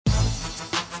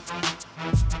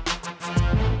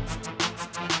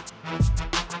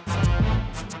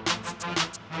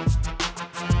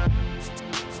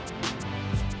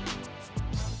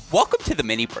the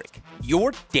Mini Break,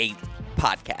 your daily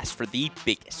podcast for the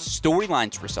biggest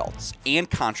storylines, results, and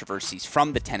controversies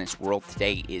from the tennis world.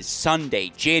 Today is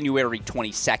Sunday, January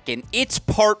 22nd. It's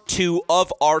part 2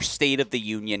 of our State of the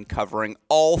Union, covering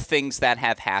all things that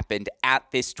have happened at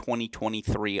this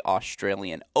 2023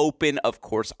 Australian Open. Of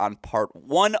course, on part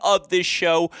 1 of this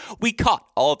show, we caught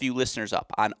all of you listeners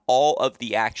up on all of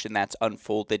the action that's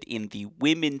unfolded in the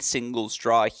women's singles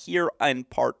draw. Here in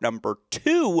part number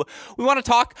 2, we want to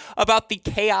talk about the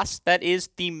chaos that is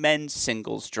the men's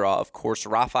singles draw. Of course,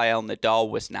 Rafael Nadal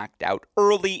was knocked out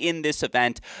early in this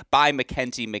event by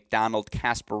Mackenzie McDonald.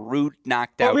 Casper Ruud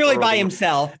knocked out really early. By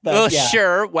himself. But yeah.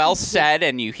 Sure, well said,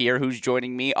 and you hear who's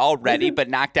joining me already, but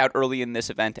knocked out early in this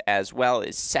event as well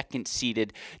is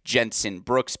second-seeded Jenson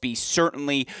Brooksby.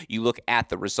 Certainly, you look at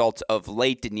the results of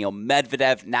late, Daniil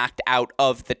Medvedev knocked out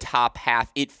of the top half.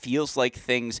 It feels like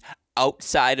things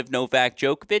outside of Novak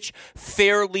Djokovic,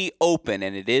 fairly open.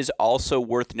 And it is also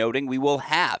worth noting we will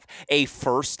have a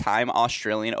first-time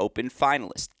Australian Open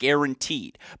finalist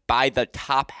guaranteed by the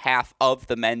top half of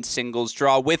the men's singles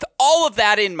draw. With all of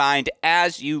that in mind,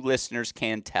 as you listeners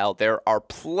can tell, there are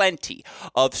plenty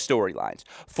of storylines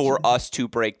for us to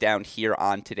break down here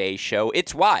on today's show.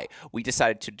 It's why we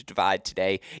decided to divide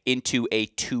today into a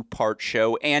 2-part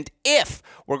show. And if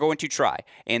we're going to try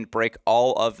and break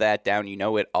all of that down, you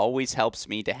know it always helps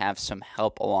me to have some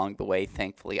help along the way.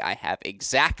 Thankfully, I have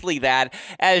exactly that,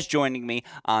 as joining me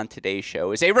on today's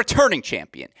show is a returning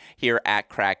champion here at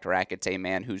Cracked Racquets, a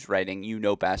man who's writing You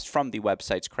Know Best from the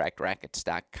websites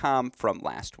crackedrackets.com, from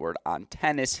Last Word on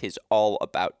Tennis, his All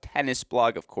About Tennis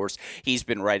blog. Of course, he's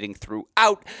been writing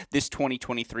throughout this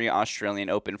 2023 Australian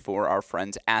Open for our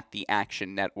friends at the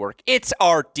Action Network. It's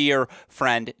our dear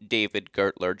friend David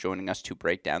Gertler joining us to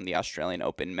break down the Australian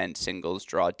Open men's singles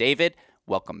draw. David,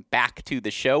 welcome back to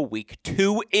the show. Week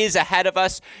 2 is ahead of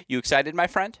us. You excited, my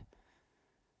friend?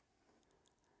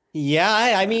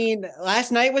 Yeah, I mean,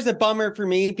 last night was a bummer for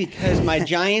me because my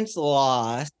Giants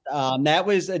lost. That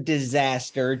was a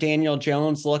disaster. Daniel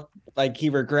Jones looked like he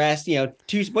regressed. You know,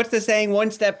 what's the saying?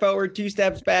 1 step forward, 2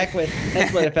 steps back.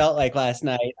 That's what it felt like last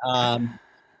night.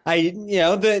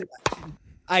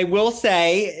 I will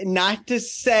say, not to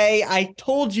say I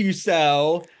told you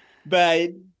so, but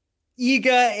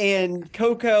Iga and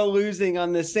Coco losing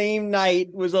on the same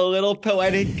night was a little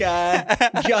poetic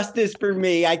justice for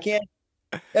me. I can't,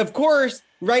 of course,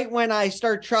 right when I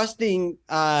start trusting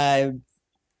Coco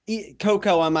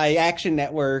on my Action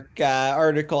Network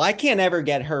article, I can't ever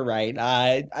get her right.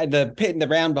 The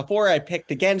round before, I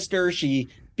picked against her. She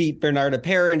beat Bernarda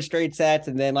Pera in straight sets,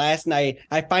 and then last night,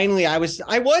 I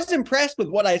was impressed with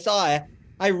what I saw.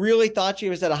 I really thought she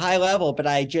was at a high level, but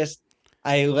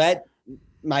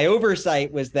my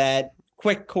oversight was that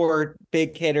quick court,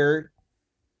 big hitter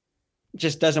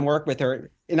just doesn't work with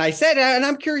her. And I said, and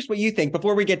I'm curious what you think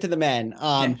before we get to the men.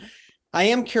 I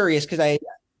am curious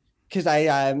because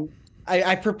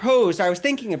I proposed, I was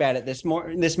thinking about it this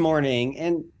morning,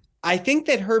 and I think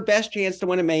that her best chance to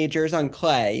win a major is on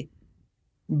clay,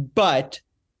 but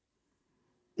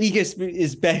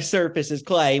Iga's best surface is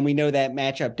clay, and we know that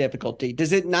matchup difficulty.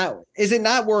 Is it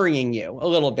not worrying you a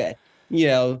little bit? You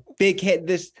know, big hit,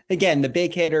 the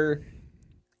big hitter.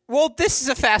 Well, this is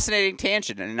a fascinating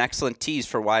tangent and an excellent tease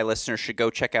for why listeners should go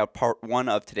check out part 1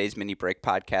 of today's Mini Break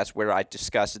podcast, where I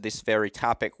discuss this very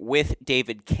topic with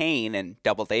David Kane and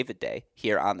Double David Day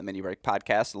here on the Mini Break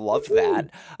podcast. Love that.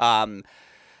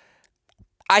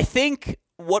 I think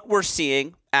what we're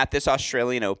seeing at this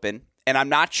Australian Open, and I'm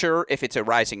not sure if it's a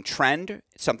rising trend,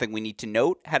 something we need to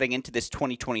note heading into this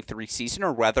 2023 season,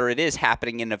 or whether it is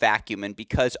happening in a vacuum. And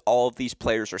because all of these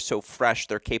players are so fresh,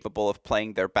 they're capable of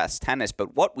playing their best tennis.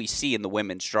 But what we see in the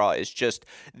women's draw is just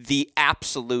the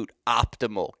absolute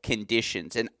optimal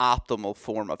conditions and optimal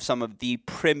form of some of the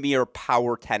premier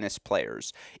power tennis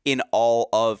players in all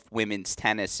of women's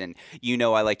tennis. And you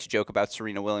know I like to joke about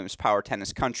Serena Williams' Power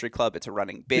Tennis Country Club. It's a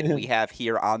running bit we have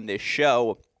here on this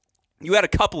show. You had a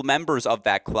couple members of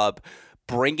that club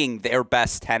bringing their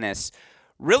best tennis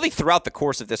really throughout the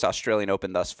course of this Australian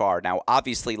Open thus far. Now,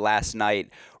 obviously, last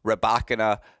night,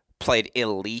 Rybakina played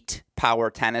elite power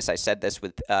tennis. I said this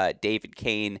with David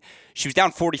Kane. She was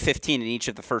down 40-15 in each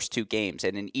of the first 2 games,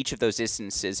 and in each of those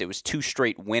instances, it was 2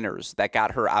 straight winners that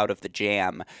got her out of the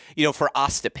jam. You know, for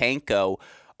Ostapenko,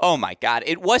 oh my God,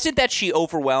 it wasn't that she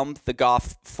overwhelmed the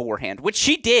Goff forehand, which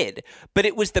she did, but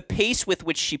it was the pace with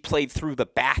which she played through the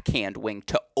backhand wing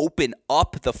to open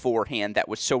up the forehand that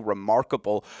was so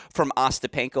remarkable from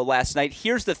Ostapenko last night.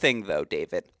 Here's the thing, though,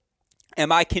 David.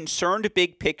 Am I concerned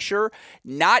big picture?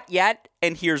 Not yet,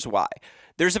 and here's why.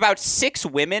 There's about 6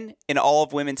 women in all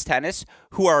of women's tennis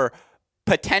who are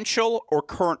potential or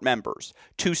current members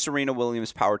to Serena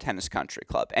Williams Power Tennis Country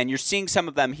Club. And you're seeing some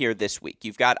of them here this week.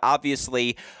 You've got,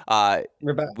 obviously,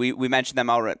 we mentioned them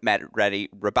already.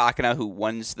 Rybakina, who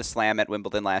won the Slam at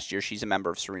Wimbledon last year. She's a member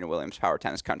of Serena Williams Power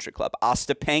Tennis Country Club.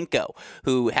 Ostapenko,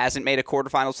 who hasn't made a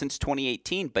quarterfinal since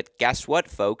 2018. But guess what,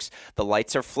 folks? The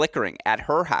lights are flickering at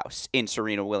her house in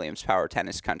Serena Williams Power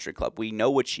Tennis Country Club. We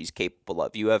know what she's capable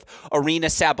of. You have Arina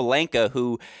Sabalenka,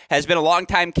 who has been a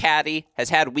longtime caddy, has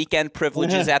had weekend privileges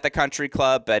at the country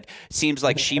club, but seems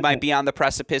like she might be on the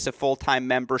precipice of full-time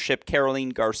membership. Caroline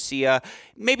Garcia,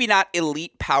 maybe not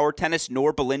elite power tennis,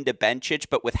 nor Belinda Bencic,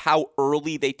 but with how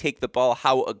early they take the ball,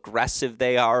 how aggressive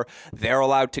they are, they're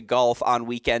allowed to golf on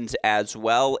weekends as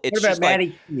well. It's what about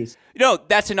Maddie Keys?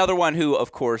 That's another one who,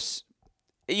 of course,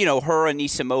 her,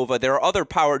 Anisimova. There are other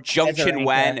power. Junction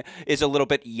Wen is a little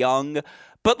bit young,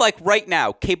 but like right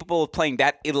now, capable of playing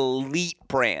that elite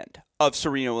brand of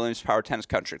Serena Williams Power Tennis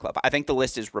Country Club. I think the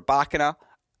list is Rybakina,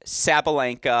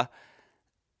 Sabalenka,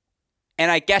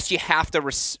 and I guess you have to.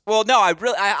 Ostapenko.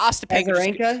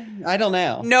 I don't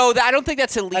know. No, I don't think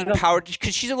that's elite power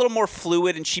because she's a little more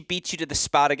fluid and she beats you to the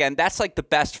spot again. That's like the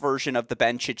best version of the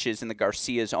Bencic's and the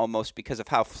Garcias almost because of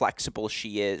how flexible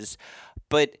she is.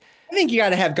 But I think you got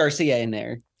to have Garcia in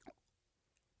there.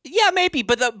 Yeah, maybe,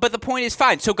 but the point is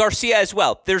fine. So Garcia as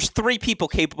well. There's 3 people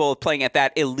capable of playing at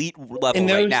that elite level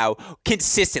right now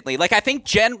consistently. Like I think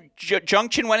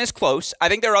Junction Wen is close. I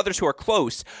think there are others who are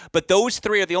close, but those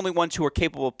 3 are the only ones who are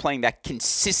capable of playing that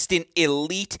consistent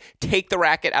elite, take the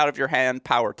racket out of your hand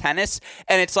power tennis.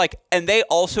 And it's like, and they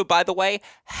also, by the way,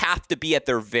 have to be at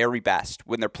their very best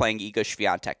when they're playing Iga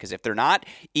Swiatek, because if they're not,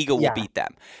 Iga will beat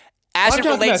them. As it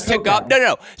relates to golf,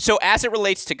 no. So as it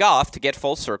relates to golf, to get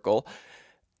full circle,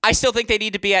 I still think they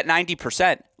need to be at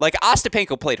 90%. Like,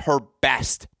 Ostapenko played her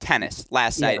best tennis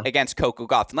last night against Coco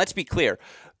Gauff. And let's be clear,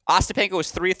 Ostapenko was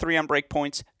 3 of 3 on break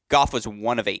points. Gauff was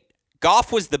 1 of 8.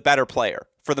 Gauff was the better player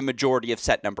for the majority of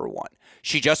set number 1.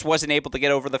 She just wasn't able to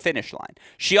get over the finish line.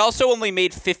 She also only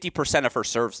made 50% of her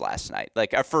serves last night,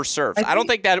 like her first serves. I don't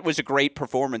think that was a great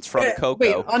performance from Coco.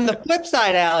 Wait, on the flip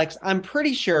side, Alex, I'm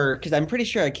pretty sure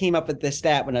I came up with this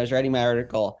stat when I was writing my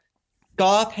article.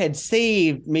 Gauff had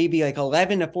saved maybe like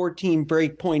 11 to 14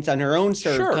 break points on her own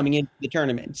serve coming into the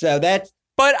tournament. So that's.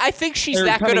 But I think she's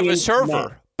that good of a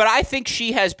server. But I think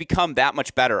she has become that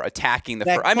much better attacking the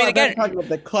first. I mean, again, talking about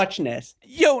the clutchness.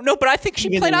 But I think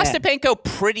she played Ostapenko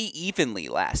pretty evenly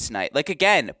last night. Like,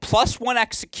 again, +1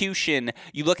 execution.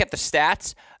 You look at the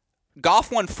stats.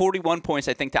 Gauff won 41 points,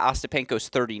 I think, to Ostapenko's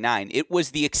 39. It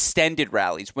was the extended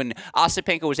rallies when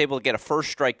Ostapenko was able to get a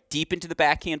first strike deep into the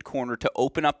backhand corner to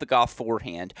open up the Gauff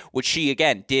forehand, which she,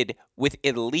 again, did with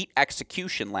elite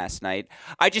execution last night.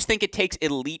 I just think it takes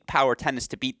elite power tennis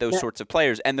to beat those sorts of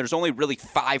players, and there's only really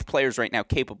 5 players right now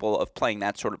capable of playing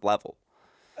that sort of level.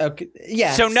 Okay.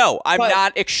 Yeah. So, no, I'm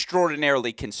not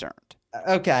extraordinarily concerned.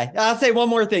 Okay. I'll say one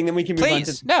more thing, then we can move on to...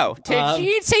 Please, no.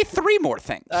 You can say 3 more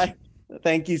things.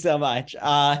 Thank you so much.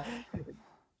 So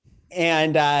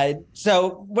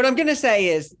what I'm going to say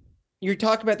is you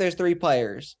talk about those 3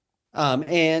 players.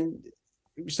 And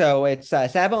so it's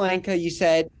Sabalenka, you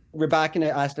said,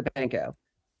 Rybakina, Ostapenko.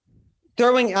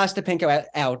 Throwing Ostapenko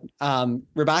out,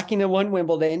 Rybakina won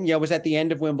Wimbledon, was at the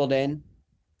end of Wimbledon.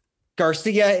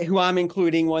 Garcia, who I'm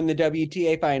including, won the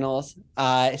WTA finals.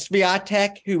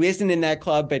 Swiatek, who isn't in that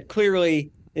club, but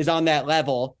clearly is on that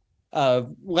level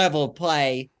of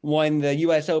play, won the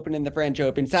U.S. Open and the French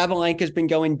Open. Sabalenka's been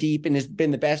going deep and has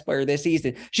been the best player this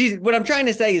season. What I'm trying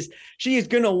to say is she is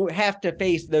going to have to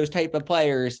face those type of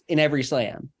players in every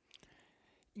slam.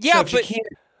 Yeah, but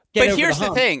here's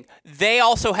the thing. They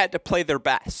also had to play their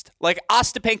best. Like,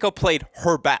 Ostapenko played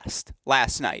her best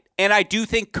last night. And I do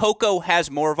think Coco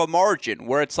has more of a margin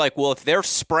where it's like, well, if they're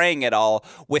spraying it all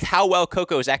with how well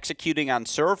Coco is executing on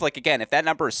serve, like, again, if that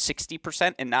number is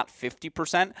 60% and not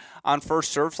 50% on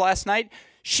first serves last night,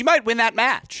 she might win that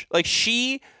match. Like,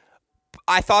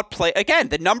 I thought,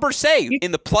 the numbers say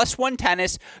in the +1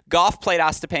 tennis, Gauff played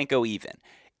Ostapenko even.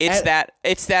 It's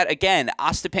that again,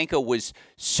 Ostapenko was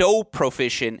so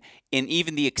proficient in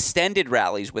even the extended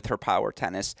rallies with her power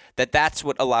tennis that's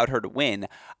what allowed her to win.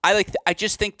 I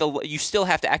just think you still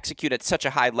have to execute at such a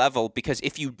high level, because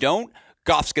if you don't,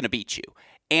 Gauff's going to beat you.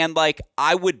 And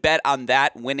I would bet on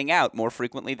that winning out more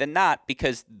frequently than not,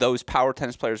 because those power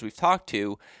tennis players we've talked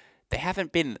to, they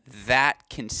haven't been that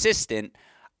consistent.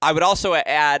 I would also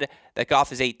add that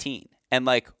Gauff is 18, and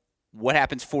what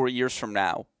happens 4 years from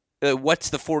now? What's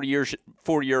the 4 years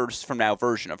from now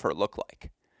version of her look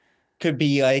like? Could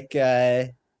be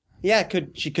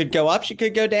she could go up, she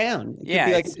could go down. It could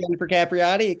be like Jennifer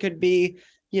Capriati. It could be,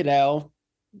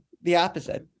 the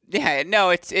opposite. Yeah,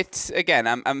 no, it's again,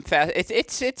 I'm fast.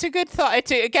 It's a good thought.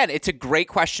 It's a great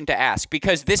question to ask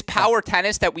because this power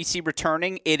tennis that we see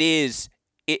returning, it's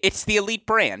the elite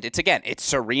brand. It's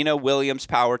Serena Williams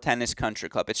Power Tennis Country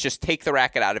Club. It's just take the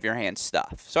racket out of your hand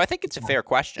stuff. So I think it's a fair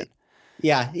question.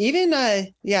 Yeah, even no.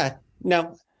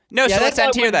 No, Yeah, so let's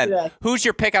end here then. that. Who's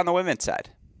your pick on the women's side?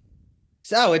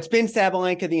 So it's been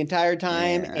Sabalenka the entire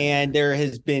time, and there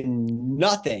has been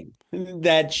nothing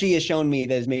that she has shown me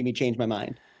that has made me change my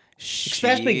mind.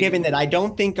 Especially given that I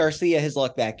don't think Garcia has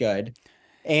looked that good.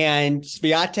 And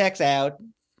Swiatek's out.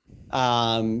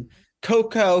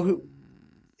 Coco who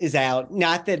is out.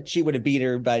 Not that she would have beat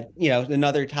her, but,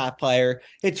 another top player.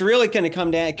 It's really going to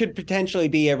come down. It could potentially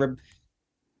be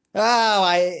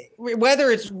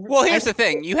whether it's... Well, here's the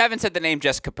thing. You haven't said the name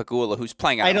Jessica Pegula, who's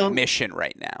playing on a mission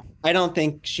right now. I don't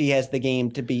think she has the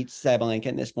game to beat Sabalenka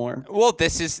in this form. Well,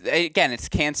 this is, again, it's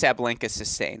can Sabalenka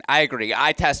sustain? I agree.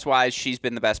 Eye test-wise, she's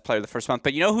been the best player the first month.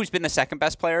 But you know who's been the second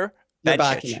best player?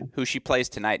 Bencic, who she plays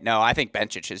tonight. No, I think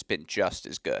Bencic has been just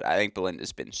as good. I think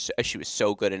Belinda's been. She was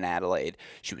so good in Adelaide.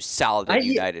 She was solid in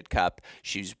United Cup.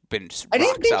 She's been. I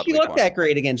didn't think she looked that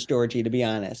great against Georgie, to be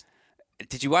honest.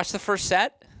 Did you watch the first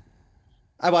set?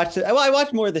 I watched it. Well, I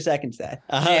watched more of the second set.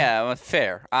 Yeah, well,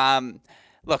 fair.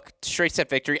 Look, straight set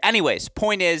victory. Anyways,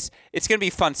 point is, it's going to be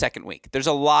a fun second week. There's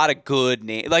a lot of good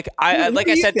names. Like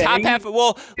I said, top half.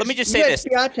 Well, let me just say this.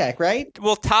 Swiatek, right?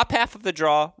 Well, top half of the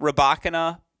draw: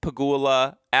 Rybakina,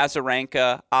 Pegula,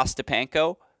 Azarenka,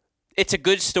 Ostapenko. It's a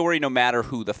good story no matter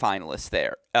who the finalist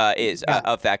there is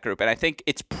of that group. And I think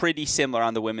it's pretty similar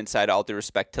on the women's side, all due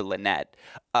respect to Lynette,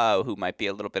 who might be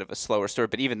a little bit of a slower story.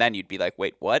 But even then, you'd be like,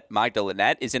 wait, what? Magda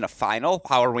Lynette is in a final?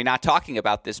 How are we not talking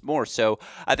about this more? So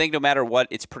I think no matter what,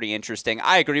 it's pretty interesting.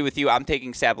 I agree with you. I'm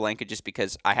taking Sabalenka just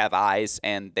because I have eyes,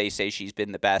 and they say she's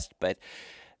been the best. But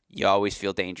you always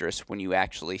feel dangerous when you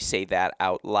actually say that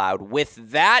out loud.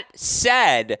 With that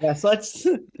said,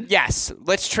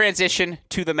 let's transition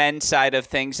to the men's side of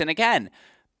things. And again,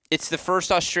 it's the first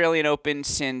Australian Open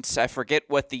since I forget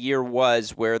what the year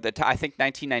was, where I think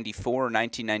 1994 or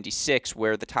 1996,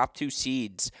 where the top two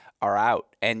seeds are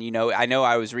out. And, I know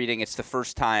I was reading it's the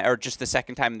first time, or just the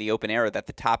second time in the Open era, that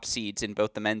the top seeds in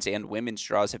both the men's and women's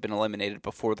draws have been eliminated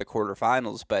before the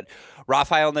quarterfinals. But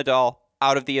Rafael Nadal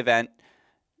out of the event.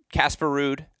 Casper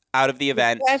Ruud out of the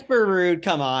event. Casper Ruud,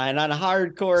 come on a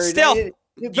hard court. Still,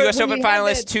 U.S. Open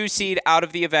finalist, 2 seed out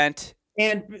of the event.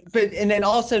 And then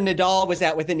also Nadal was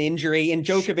out with an injury, and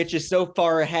Djokovic is so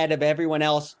far ahead of everyone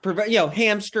else.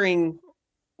 Hamstring.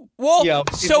 Well,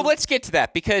 so let's get to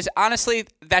that, because honestly,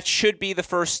 that should be the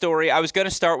first story. I was going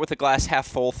to start with a glass half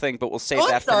full thing, but we'll save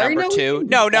that for number 2.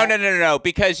 No,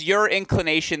 because your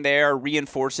inclination there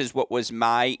reinforces what was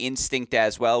my instinct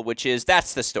as well, which is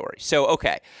that's the story. So,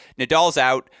 okay, Nadal's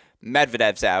out,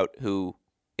 Medvedev's out, who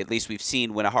at least we've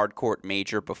seen win a hard court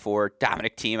major before.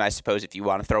 Dominic Thiem, I suppose, if you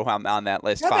want to throw him on that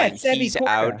list, fine. He's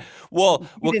out. Well,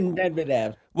 we'll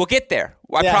get there.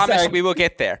 I promise we will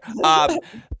get there.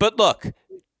 But look,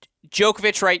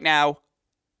 Djokovic right now,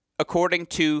 according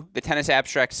to the Tennis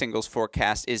Abstract Singles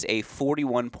forecast, is a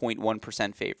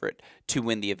 41.1% favorite to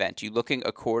win the event. You're looking,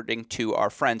 according to our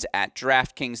friends at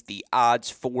DraftKings, the odds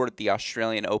for the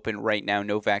Australian Open right now,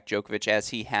 Novak Djokovic, as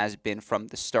he has been from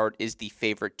the start, is the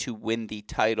favorite to win the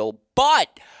title.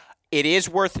 But it is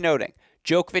worth noting,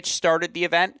 Djokovic started the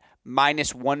event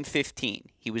minus 115.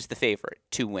 He was the favorite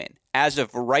to win. As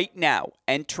of right now,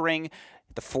 entering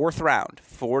the fourth round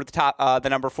for the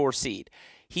number 4 seed,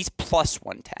 he's plus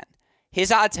 110. His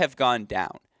odds have gone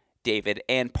down, David,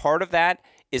 and part of that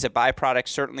is a byproduct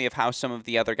certainly of how some of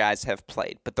the other guys have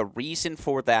played. But the reason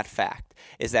for that fact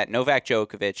is that Novak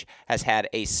Djokovic has had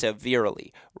a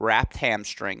severely wrapped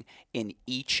hamstring in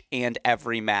each and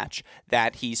every match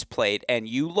that he's played. And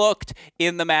you looked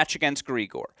in the match against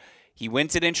Grigor. He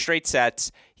wins it in straight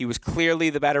sets. He was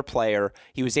clearly the better player.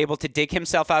 He was able to dig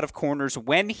himself out of corners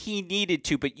when he needed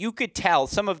to, but you could tell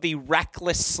some of the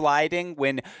reckless sliding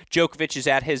when Djokovic is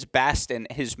at his best and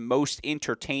his most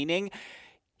entertaining.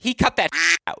 He cut that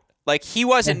out. Like, he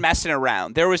wasn't messing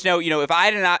around. There was no, if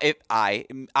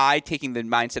I taking the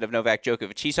mindset of Novak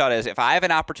Djokovic, he saw it as, if I have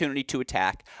an opportunity to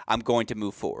attack, I'm going to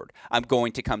move forward. I'm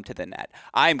going to come to the net.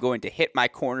 I'm going to hit my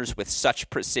corners with such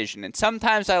precision. And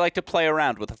sometimes I like to play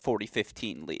around with a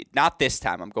 40-15 lead. Not this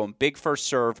time. I'm going big first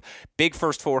serve, big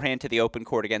first forehand to the open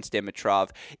court against Dimitrov.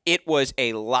 It was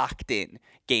a locked-in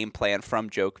game plan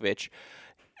from Djokovic.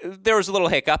 There was a little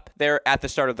hiccup there at the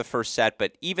start of the first set,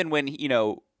 but even when,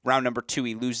 round number 2,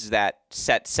 he loses that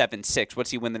set 7-6.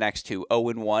 What's he win the next 2?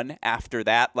 0-1 after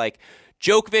that. Like,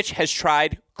 Djokovic has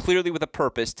tried, clearly with a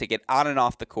purpose, to get on and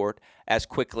off the court as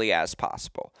quickly as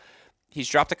possible. He's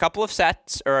dropped a couple of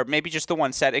sets, or maybe just the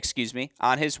one set, excuse me,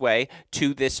 on his way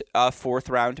to this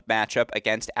fourth-round matchup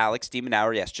against Alex de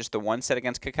Minaur. Yes, just the one set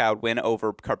against Cacao, win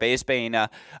over Carballes Baena,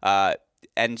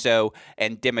 Enzo,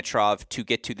 and Dimitrov to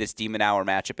get to this de Minaur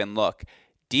matchup. And look,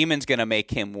 Demon's going to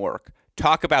make him work.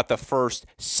 Talk about the first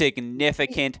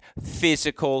significant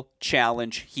physical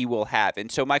challenge he will have.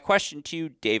 And so my question to you,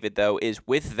 David, though, is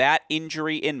with that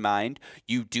injury in mind,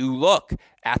 you do look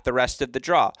at the rest of the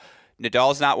draw.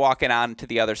 Nadal's not walking on to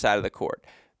the other side of the court.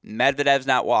 Medvedev's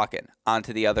not walking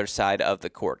onto the other side of the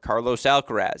court. Carlos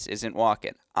Alcaraz isn't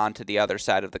walking onto the other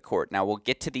side of the court. Now, we'll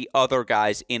get to the other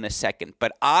guys in a second.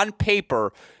 But on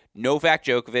paper, Novak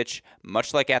Djokovic,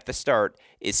 much like at the start,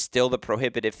 is still the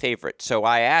prohibitive favorite. So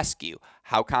I ask you,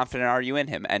 how confident are you in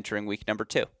him entering week number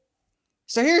 2?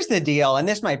 So here's the deal, and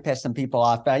this might piss some people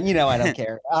off, but I don't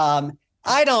care.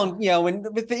 I don't,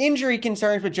 with the injury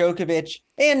concerns with Djokovic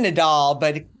and Nadal,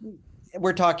 but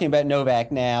we're talking about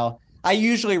Novak now. I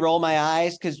usually roll my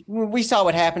eyes because we saw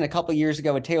what happened a couple of years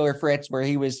ago with Taylor Fritz, where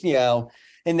he was,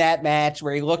 in that match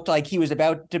where he looked like he was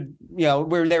about to,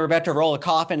 where they were about to roll a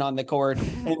coffin on the court.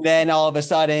 And then all of a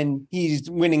sudden he's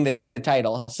winning the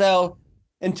title. So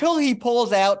until he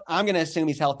pulls out, I'm going to assume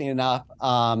he's healthy enough.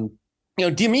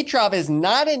 Dimitrov is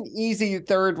not an easy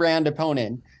third round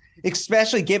opponent,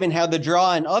 especially given how the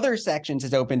draw in other sections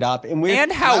has opened up.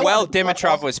 And how well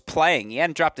Dimitrov was playing. He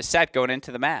hadn't dropped a set going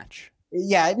into the match.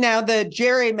 Yeah. Now the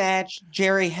Jerry match,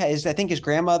 I think his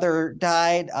grandmother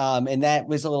died. And that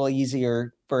was a little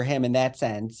easier for him in that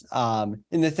sense.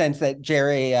 In the sense that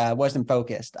Jerry wasn't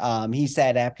focused. He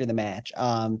said after the match,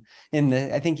 I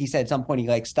think he said at some point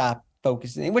he stopped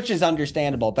focusing, which is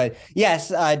understandable. But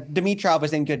yes, Dimitrov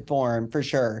was in good form for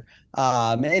sure.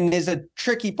 And is a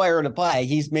tricky player to play.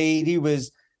 He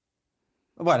was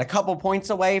a couple points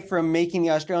away from making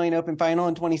the Australian Open final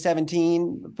in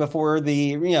 2017 before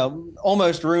the,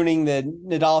 almost ruining the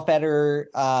Nadal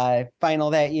Federer final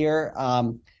that year.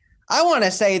 I want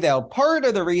to say, though, part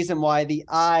of the reason why the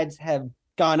odds have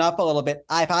gone up a little bit,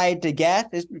 if I had to guess,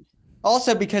 is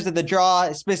also because of the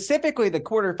draw, specifically the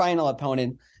quarterfinal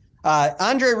opponent.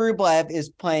 Andrei Rublev is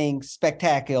playing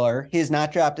spectacular. He has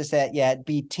not dropped a set yet.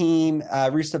 Beat Team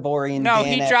Rusevori and No,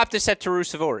 he dropped a set to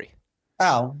Rusevori.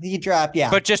 Oh, he dropped,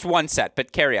 yeah. But just one set.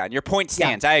 But carry on. Your point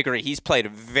stands. Yeah. I agree. He's played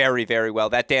very, very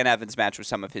well. That Dan Evans match was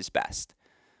some of his best.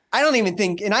 I don't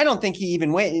think he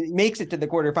even makes it to the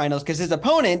quarterfinals because his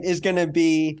opponent is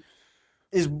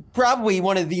probably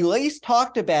one of the least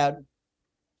talked about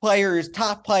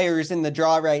top players in the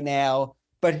draw right now,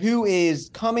 but who is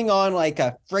coming on like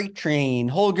a freight train,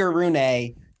 Holger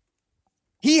Rune.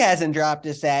 He hasn't dropped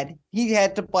a set. He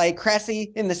had to play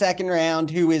Cressy in the second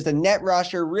round, who is a net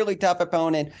rusher, really tough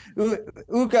opponent.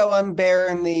 Ugo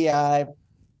Humbert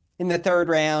in the third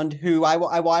round, who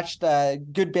I watched a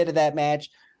good bit of that match.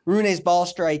 Rune's ball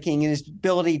striking and his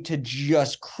ability to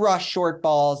just crush short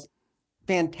balls,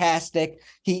 fantastic.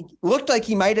 He looked like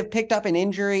he might have picked up an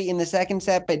injury in the second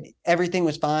set, but everything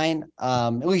was fine,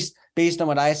 at least based on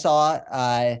what I saw.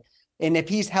 And if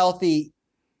he's healthy,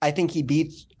 I think he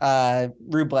beats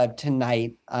Rublev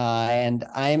tonight, and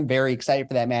I'm very excited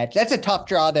for that match. That's a tough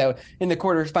draw, though, in the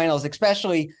quarterfinals,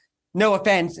 especially, no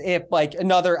offense, if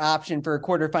another option for a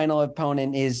quarterfinal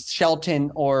opponent is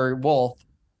Shelton or Wolf.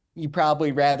 You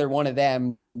probably rather one of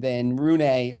them than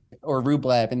Rune or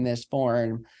Rublev in this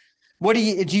form. Do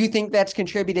you think that's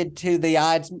contributed to the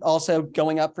odds also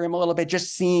going up for him a little bit,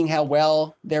 just seeing how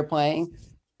well they're playing?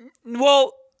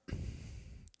 Well,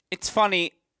 it's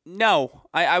funny. No,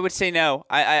 I would say no.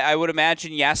 I would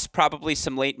imagine, yes, probably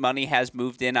some late money has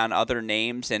moved in on other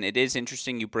names, and it is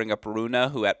interesting you bring up Rune,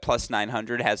 who at plus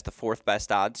 900 has the fourth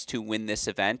best odds to win this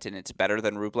event, and it's better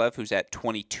than Rublev, who's at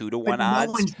 22-1 odds.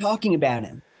 No one's talking about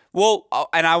him. Well,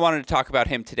 and I wanted to talk about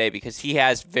him today because he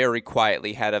has very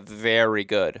quietly had a very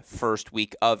good first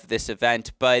week of this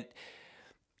event. But,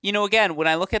 again, when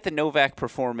I look at the Novak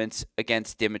performance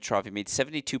against Dimitrov, he made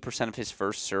 72% of his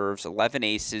first serves, 11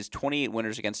 aces, 28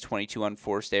 winners against 22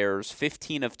 unforced errors,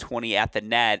 15 of 20 at the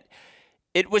net.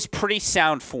 It was pretty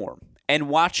sound form. And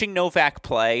watching Novak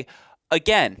play,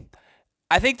 again,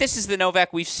 I think this is the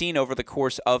Novak we've seen over the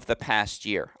course of the past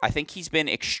year. I think he's been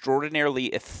extraordinarily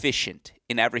efficient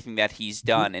in everything that he's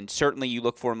done. And certainly you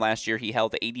look for him last year, he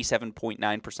held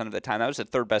 87.9% of the time. That was the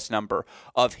third best number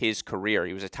of his career.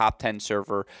 He was a top 10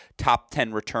 server, top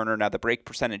 10 returner. Now the break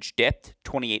percentage dipped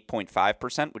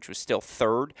 28.5%, which was still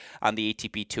third on the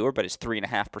ATP Tour, but is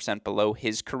 3.5% below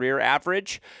his career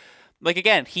average. Like,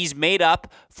 again, he's made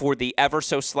up for the ever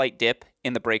so slight dip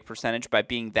in the break percentage by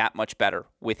being that much better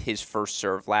with his first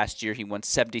serve. Last year, he won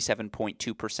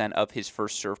 77.2% of his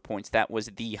first serve points. That was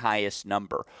the highest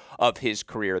number of his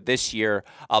career. This year,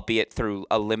 albeit through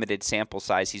a limited sample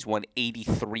size, he's won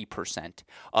 83%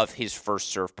 of his first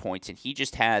serve points. And he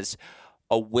just has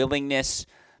a willingness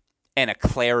and a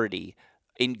clarity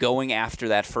in going after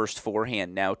that first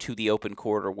forehand now to the open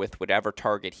quarter with whatever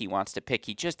target he wants to pick.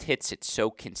 He just hits it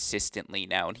so consistently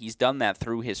now, and he's done that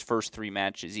through his first 3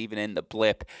 matches, even in the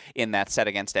blip in that set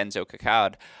against Enzo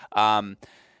Cacad.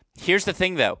 Here's the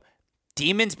thing, though.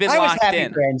 Demon's been locked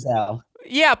in. For Enzo.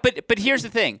 Yeah, but here's the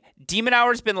thing. Demon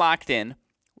Hour's been locked in.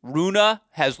 Rune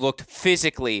has looked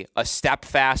physically a step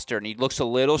faster, and he looks a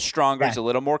little stronger. Yeah. He's a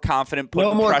little more confident,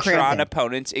 putting pressure on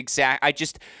opponents. I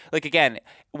just, like, again,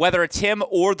 whether it's him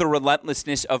or the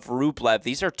relentlessness of Rublev,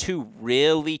 these are 2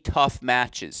 really tough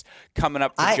matches coming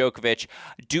up for Djokovic.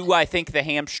 Do I think the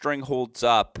hamstring holds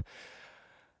up?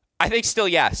 I think still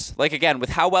yes. Like, again,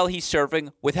 with how well he's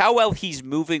serving, with how well he's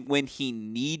moving when he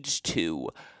needs to,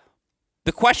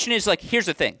 the question is, like, here's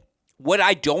the thing. What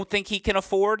I don't think he can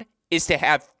afford is to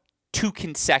have 2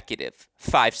 consecutive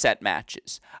 5-set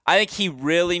matches. I think he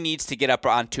really needs to get up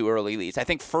on 2 early leads. I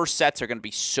think first sets are going to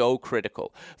be so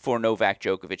critical for Novak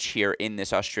Djokovic here in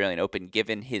this Australian Open,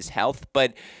 given his health.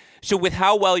 But so with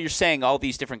how well you're saying all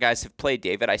these different guys have played,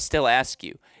 David, I still ask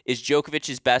you, is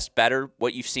Djokovic's best better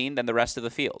what you've seen than the rest of the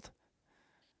field?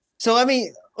 So let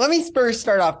me first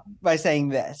start off by saying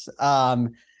this. I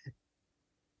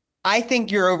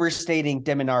think you're overstating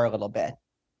de Minaur a little bit.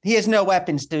 He has no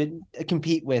weapons to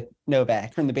compete with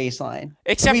Novak from the baseline.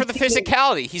 Except for the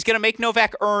physicality. He's going to make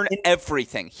Novak earn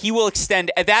everything. He will extend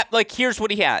that. Like, here's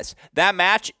what he has. That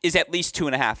match is at least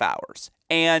 2.5 hours.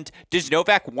 And does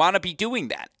Novak want to be doing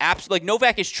that? Absolutely. Like,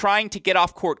 Novak is trying to get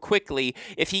off court quickly.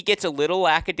 If he gets a little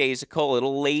lackadaisical, a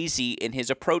little lazy in his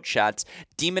approach shots,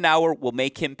 de Minaur will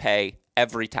make him pay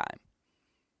every time.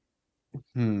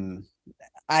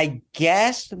 I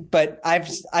guess, but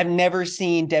I've never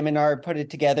seen de Minaur put it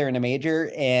together in a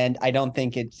major, and I don't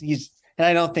think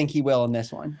I don't think he will in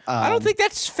this one. I don't think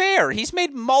that's fair. He's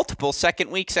made multiple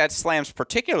second week set slams,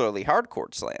 particularly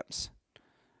hardcourt slams.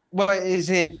 Well, is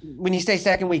it when you say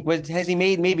second week? Has he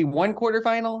made maybe 1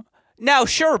 quarterfinal? No,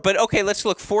 sure, but okay, let's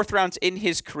look 4th rounds in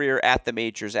his career at the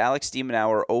majors. Alex de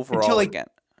Minaur overall again.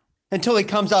 Until he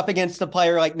comes up against a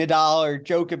player like Nadal or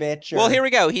Djokovic. Well, here we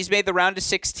go. He's made the round of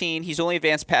 16. He's only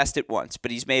advanced past it once,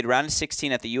 but he's made round of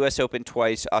 16 at the U.S. Open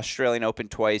twice, Australian Open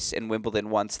twice, and Wimbledon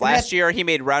once. Last year, he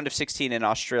made round of 16 in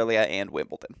Australia and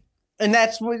Wimbledon. And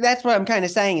that's what I'm kind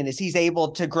of saying is he's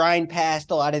able to grind past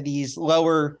a lot of these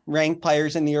lower ranked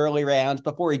players in the early rounds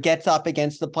before he gets up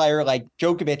against the player like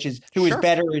Djokovic, who is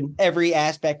better in every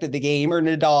aspect of the game, or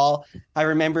Nadal.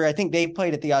 I think they've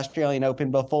played at the Australian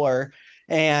Open before.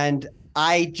 And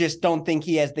I just don't think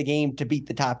he has the game to beat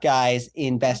the top guys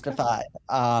in best of 5.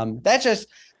 And that's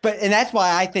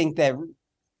why I think that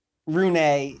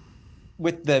Rune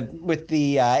with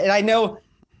the and I know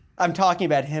I'm talking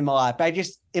about him a lot, but I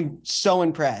just am so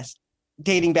impressed.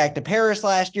 Dating back to Paris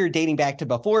last year, dating back to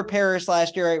before Paris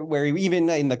last year, where even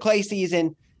in the clay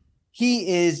season,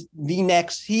 he is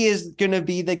going to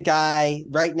be the guy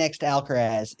right next to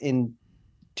Alcaraz in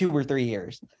 2 or 3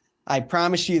 years. I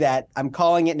promise you that. I'm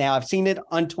calling it now. I've seen it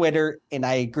on Twitter, and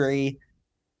I agree.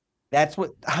 That's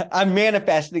what I'm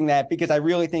manifesting that because I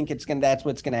really think that's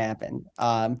what's going to happen.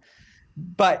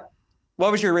 But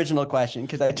what was your original question?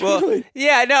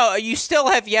 You still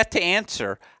have yet to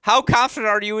answer. How confident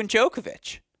are you in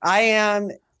Djokovic? I am.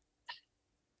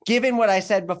 Given what I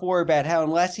said before about how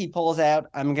unless he pulls out,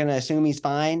 I'm going to assume he's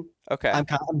fine. Okay. I'm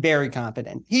very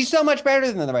confident. He's so much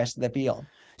better than the rest of the field.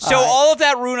 So all of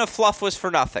that Rune fluff was for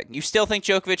nothing. You still think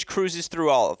Djokovic cruises through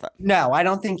all of them? No, I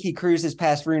don't think he cruises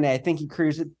past Rune. I think he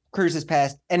cruises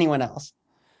past anyone else.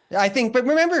 But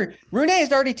remember, Rune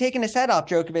has already taken a set off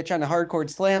Djokovic on a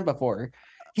hardcourt slam before.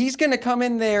 He's going to come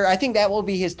in there. I think that will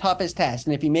be his toughest test.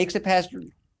 And if he makes it past,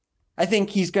 I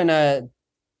think he's going to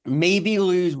maybe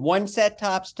lose 1 set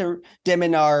tops to de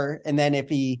Minaur. And then if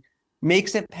he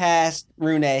makes it past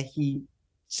Rune, he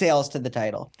sails to the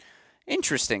title.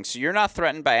 Interesting. So you're not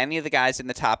threatened by any of the guys in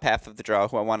the top half of the draw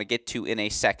who I want to get to in a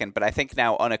second, but I think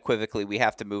now unequivocally we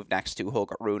have to move next to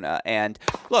Holger Rune. And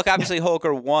look, obviously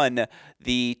Holger won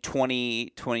the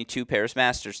 2022 Paris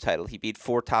Masters title. He beat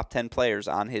 4 top 10 players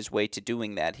on his way to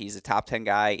doing that. He's a top 10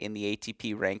 guy in the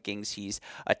ATP rankings. He's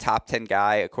a top 10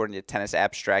 guy according to Tennis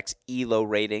Abstract's ELO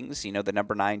ratings. You know, the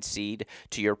number 9 seed,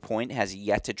 to your point, has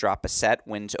yet to drop a set,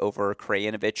 wins over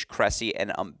Krajinovic, Cressy,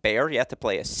 and Humbert, yet to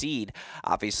play a seed.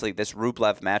 Obviously, this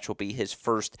Rublev match will be his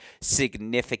first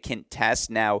significant test.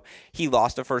 Now, he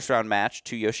lost a first-round match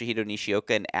to Yoshihito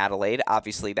Nishioka in Adelaide.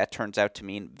 Obviously, that turns out to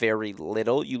mean very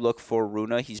little. You look for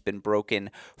Rune. He's been broken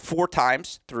 4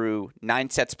 times through 9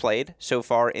 sets played so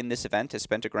far in this event. Has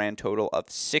spent a grand total of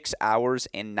 6 hours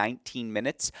and 19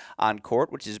 minutes on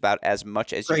court, which is about as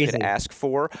much as you could ask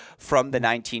for from the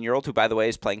 19-year-old, who, by the way,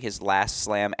 is playing his last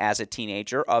slam as a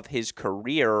teenager of his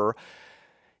career.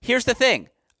 Here's the thing.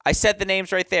 I said the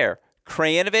names right there.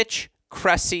 Krajinovic,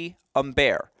 Cressy,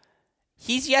 Humbert.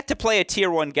 He's yet to play a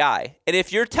Tier 1 guy. And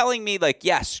if you're telling me, like,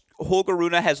 yes, Holger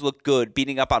Rune has looked good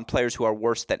beating up on players who are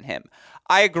worse than him,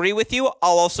 I agree with you.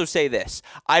 I'll also say this.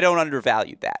 I don't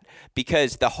undervalue that,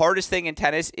 because the hardest thing in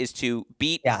tennis is to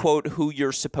beat, quote, who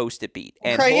you're supposed to beat.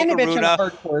 And Holger Rune, on a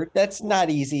hard court, that's not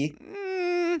easy.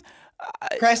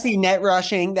 Cressy net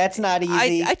rushing, that's not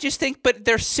easy. I just think, but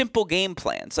they're simple game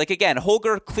plans. Like, again,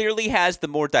 Holger clearly has the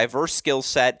more diverse skill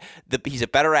set. He's a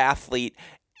better athlete.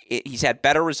 He's had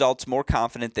better results, more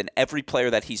confident than every player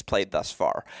that he's played thus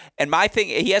far. And my thing,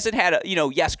 he hasn't had,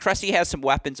 yes, Cressy has some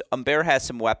weapons, Humbert has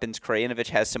some weapons, Krajinovic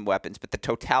has some weapons, but the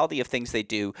totality of things they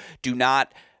do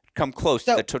not come close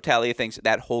to the totality of things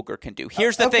that Holger can do.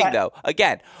 Here's the thing, though.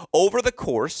 Again, over the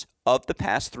course of the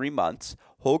past 3 months,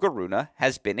 Holger Rune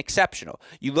has been exceptional.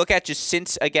 You look at just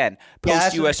since, again,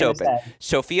 post-U.S. Open,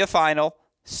 Sofia final,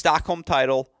 Stockholm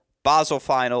title, Basel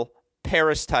final,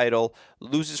 Paris title,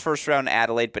 loses first round in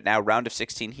Adelaide, but now round of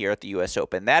 16 here at the U.S.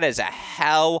 Open. That is a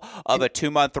hell of a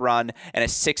 2-month run and a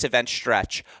 6-event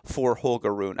stretch for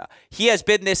Holger Rune. He has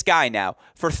been this guy now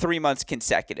for 3 months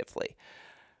consecutively.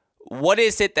 What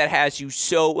is it that has you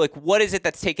what is it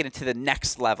that's taken it to the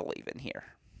next level even here?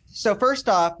 So first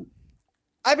off,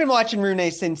 I've been watching Rune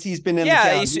since he's been in the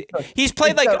town. He's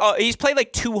played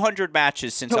like 200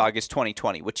 matches since August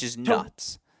 2020, which is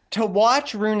nuts. To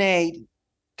watch Rune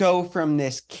go from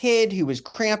this kid who was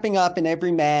cramping up in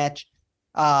every match,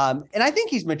 and I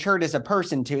think he's matured as a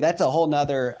person too. That's a whole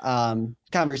nother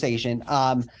conversation.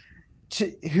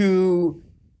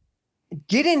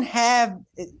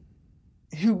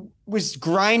 Who was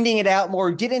grinding it out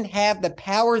more, didn't have the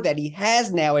power that he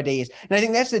has nowadays. And I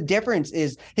think that's the difference,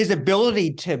 is his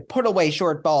ability to put away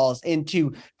short balls and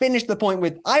to finish the point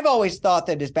with, I've always thought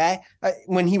that his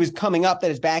when he was coming up, that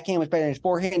his backhand was better than his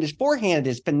forehand. His forehand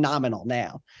is phenomenal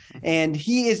now. And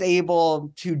he is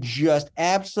able to just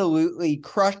absolutely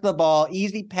crush the ball,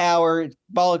 easy power,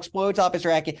 ball explodes off his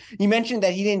racket. You mentioned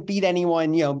that he didn't beat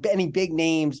anyone, any big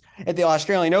names at the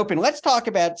Australian Open. Let's talk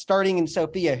about, starting in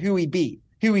Sofia, who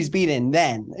he's beaten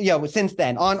then, since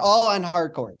then, on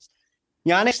hard courts.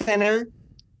 Jannik Sinner,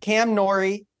 Cam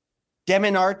Norrie,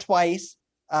 Deminar twice,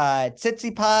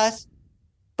 Tsitsipas,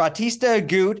 Bautista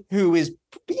Agut, who is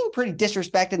being pretty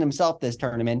disrespected himself this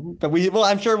tournament, but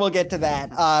I'm sure we'll get to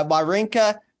that.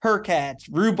 Wawrinka, Hurkacz,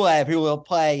 Rublev, who will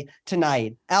play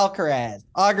tonight, Alcaraz,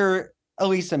 Auger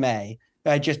Aliassime,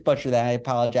 I just butchered that, I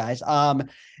apologize, and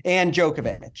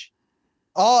Djokovic.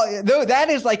 That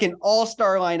is like an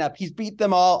all-star lineup. He's beat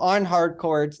them all on hard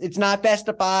courts. It's not best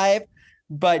of 5,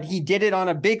 but he did it on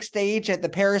a big stage at the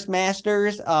Paris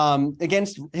Masters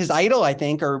against his idol, I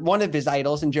think, or one of his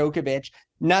idols, in Djokovic.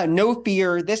 No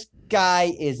fear. This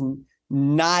guy is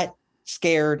not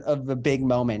scared of the big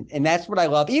moment, and that's what I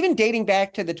love. Even dating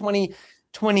back to the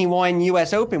 2021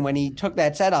 U.S. Open, when he took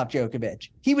that set off Djokovic,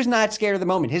 he was not scared of the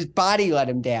moment. His body let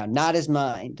him down, not his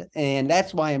mind, and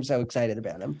that's why I'm so excited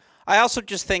about him. I also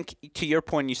just think, to your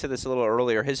point, you said this a little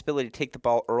earlier, his ability to take the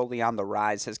ball early on the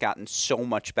rise has gotten so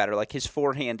much better. Like, his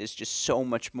forehand is just so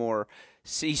much more –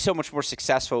 he's so much more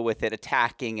successful with it,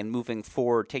 attacking and moving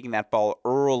forward, taking that ball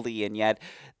early, and yet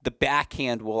the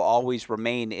backhand will always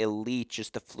remain elite,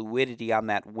 just the fluidity on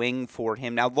that wing for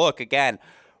him. Now, look, again,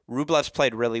 Rublev's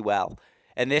played really well.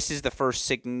 And this is the first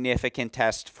significant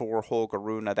test for Holger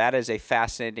Rune. That is a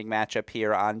fascinating matchup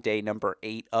here on day number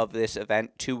 8 of this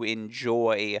event to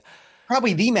enjoy.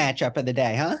 Probably the matchup of the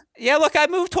day, huh? Yeah, look, I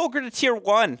moved Holger to Tier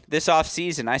 1 this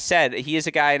offseason. I said he is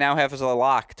a guy I now have as a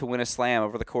lock to win a slam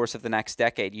over the course of the next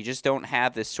decade. You just don't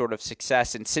have this sort of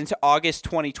success. And since August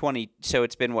 2020, so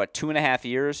it's been, 2.5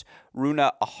 years, Rune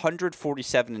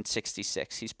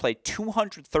 147-66. He's played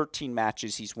 213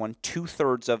 matches. He's won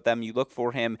 2/3 of them. You look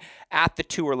for him at the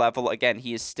tour level. Again,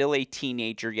 he is still a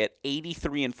teenager, yet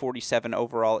 83-47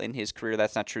 overall in his career.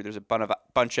 That's not true. There's a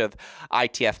bunch of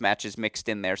ITF matches mixed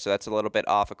in there, so that's a little bit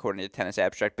off according to Tennis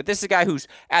Abstract. But this is a guy who's,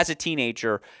 as a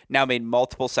teenager, now made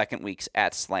multiple second weeks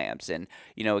at slams and,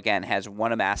 again, has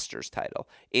won a Masters title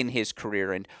in his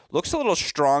career and looks a little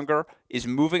stronger is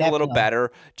moving a little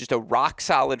better, just a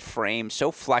rock-solid frame,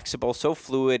 so flexible, so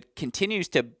fluid, continues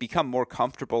to become more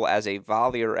comfortable as a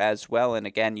volleyer as well. And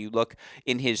again, you look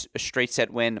in his straight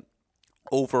set win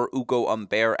over Ugo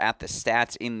Humbert at the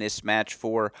stats in this match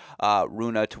for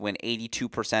Rune to win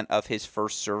 82% of his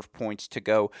first serve points, to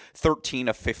go 13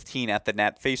 of 15 at the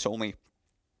net, face only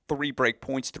 3 break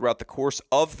points throughout the course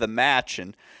of the match.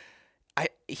 And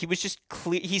he was just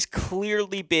he's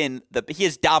clearly been he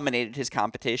has dominated his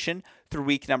competition through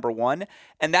week number 1,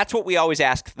 and that's what we always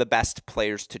ask the best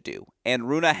players to do. And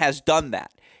Rune has done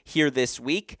that here this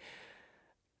week.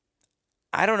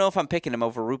 I don't know if I'm picking him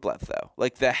over Rublev, though.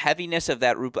 Like, the heaviness of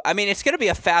that Rublev. I mean, it's going to be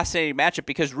a fascinating matchup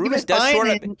because Rune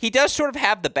does sort of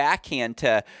have the backhand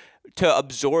to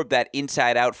absorb that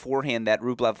inside-out forehand that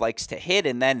Rublev likes to hit.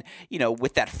 And then,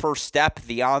 with that first step,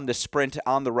 the on-the-sprint,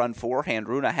 on-the-run forehand,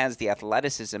 Rune has the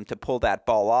athleticism to pull that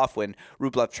ball off when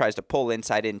Rublev tries to pull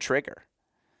inside-in trigger.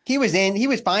 He was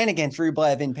fine against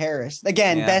Rublev in Paris.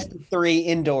 Again, best of 3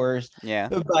 indoors. Yeah.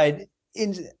 But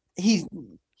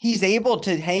he's able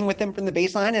to hang with him from the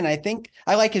baseline, and I think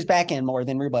I like his backhand more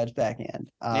than Rublev's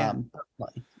backhand.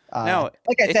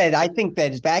 Like I said, I think that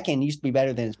his backhand used to be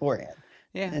better than his forehand.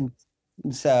 Yeah. And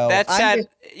so that said,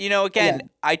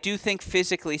 I do think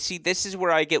physically, see, this is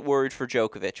where I get worried for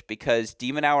Djokovic, because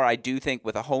de Minaur, I do think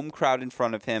with a home crowd in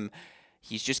front of him,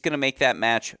 he's just going to make that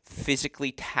match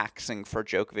physically taxing for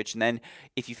Djokovic. And then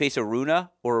if you face a Rune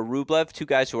or a Rublev, 2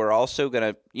 guys who are also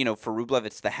going to, for Rublev,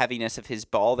 it's the heaviness of his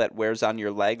ball that wears on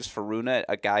your legs. For Rune,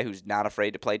 a guy who's not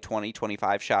afraid to play 20,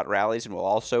 25 shot rallies and will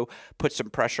also put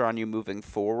some pressure on you moving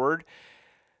forward.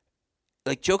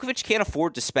 Like, Djokovic can't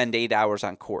afford to spend 8 hours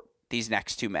on court these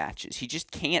next 2 matches. He just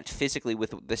can't physically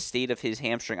with the state of his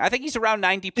hamstring. I think he's around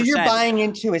 90%. So you're buying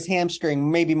into his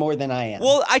hamstring maybe more than I am.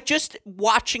 Well,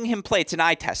 watching him play, it's an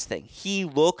eye test thing. He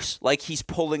looks like he's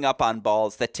pulling up on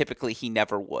balls that typically he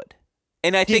never would.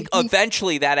 And I think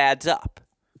eventually that adds up.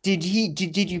 Did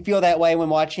you feel that way when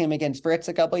watching him against Fritz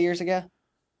a couple years ago?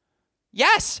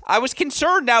 Yes, I was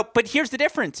concerned now, but here's the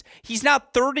difference. He's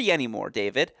not 30 anymore,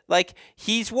 David. Like,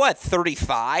 he's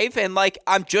 35? And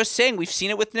I'm just saying, we've seen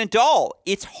it with Nadal.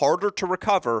 It's harder to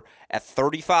recover at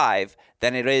 35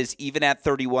 than it is even at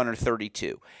 31 or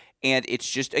 32. And it's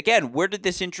just, again, where did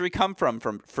this injury come from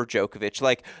for Djokovic?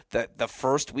 Like, the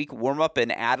first week warm-up in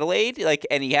Adelaide,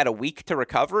 and he had a week to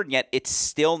recover, and yet it's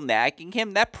still nagging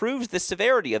him. That proves the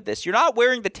severity of this. You're not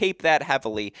wearing the tape that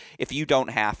heavily if you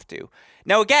don't have to.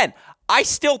 Now, again, I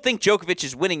still think Djokovic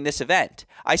is winning this event.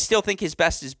 I still think his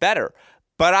best is better.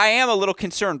 But I am a little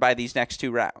concerned by these next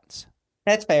 2 rounds.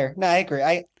 That's fair. No, I agree.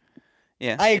 I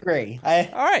agree. All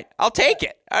right. I'll take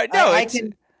it.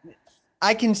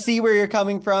 I can see where you're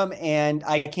coming from, and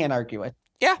I can't argue it.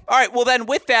 Yeah. All right. Well, then,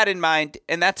 with that in mind,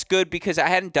 and that's good because I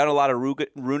hadn't done a lot of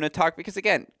Rune talk because,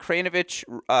 again, Krajinovic,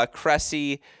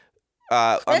 Cressy,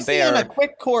 Cressy on a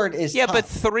quick court is tough. But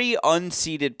 3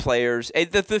 unseeded players.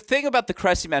 The thing about the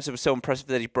Cressy match that was so impressive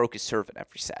that he broke his serve in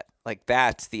every set. Like,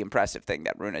 that's the impressive thing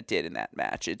that Rune did in that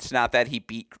match. It's not that he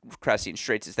beat Cressy in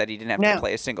straights, it's that he didn't have to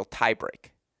play a single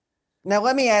tiebreak. Now,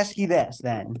 let me ask you this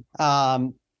then.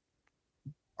 Here's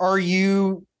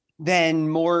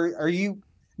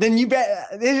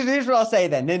what I'll say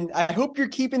then. Then I hope you're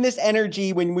keeping this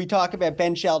energy when we talk about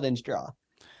Ben Sheldon's draw.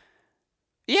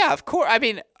 Yeah, of course. I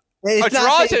mean,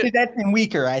 that's been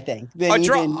weaker, I think. A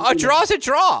draw's a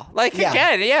draw.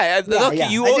 Again, yeah. Look,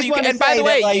 and by the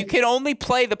way, you can only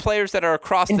play the players that are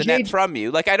across the net from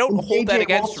you. I don't hold that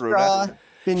against Rune.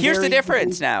 Here's the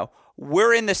difference now.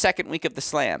 We're in the second week of the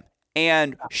Slam.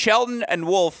 And Shelton and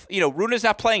Wolf, Rune's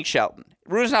not playing Shelton.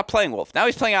 Rune's not playing Wolf. Now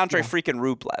he's playing Andre freaking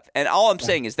Rublev. And all I'm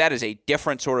saying is that is a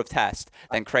different sort of test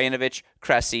than Krajinovic,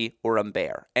 Cressy, or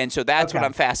Humbert. And so that's what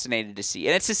I'm fascinated to see.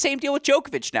 And it's the same deal with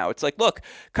Djokovic now. It's like, look,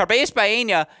 Carballes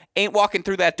Baena ain't walking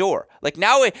through that door.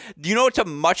 Now, it's a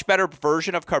much better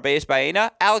version of Carballes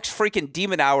Baena? Alex freaking de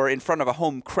Minaur in front of a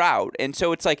home crowd. And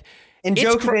so it's like, and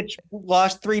Djokovic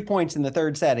lost 3 points in the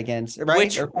third set against, right?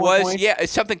 Which was,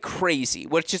 it's something crazy.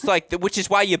 Which is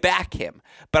why you back him.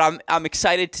 But I'm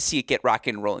excited to see it get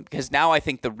rocking and rolling because now I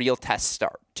think the real tests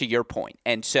start. To your point,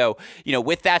 and so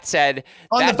with that said,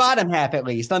 on the bottom half at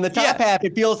least, on the top half,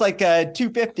 it feels like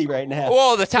 250 right now.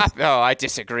 Well, the top. I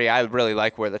disagree. I really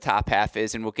like where the top half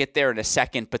is, and we'll get there in a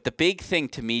second. But the big thing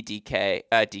to me, DG,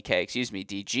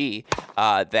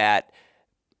 that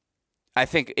I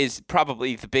think is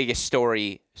probably the biggest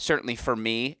story, certainly for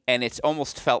me, and it's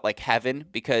almost felt like heaven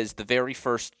because the very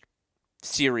first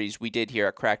series we did here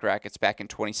at Cracked Rackets back in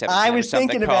 2017. I was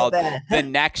thinking about that. The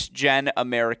Next Gen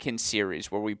American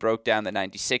Series, where we broke down the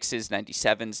 96s,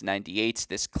 97s, 98s,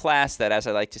 this class that, as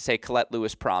I like to say, Colette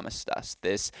Lewis promised us.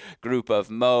 This group of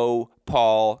Mo,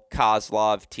 Paul,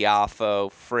 Kozlov,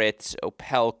 Tiafo, Fritz,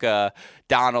 Opelka,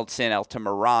 Donaldson,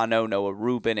 Altamirano, Noah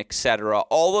Rubin, etc.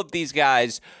 All of these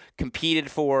guys competed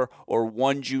for or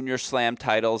won Junior Slam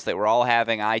titles. They were all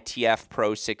having ITF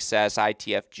Pro success,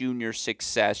 ITF Junior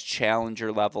success,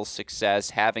 Challenger level success,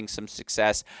 having some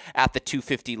success at the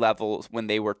 250 level when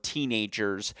they were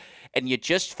teenagers. And you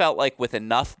just felt like with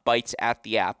enough bites at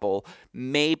the apple,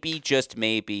 maybe, just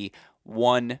maybe,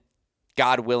 one,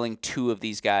 God willing, two of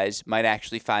these guys might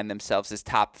actually find themselves as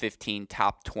top 15,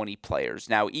 top 20 players.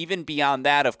 Now, even beyond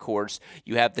that, of course,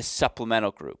 you have the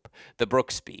supplemental group, the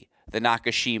Brooksby, the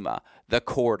Nakashima, the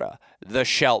Korda, the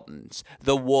Sheltons,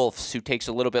 the Wolves, who takes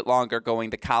a little bit longer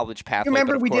going the college pathway.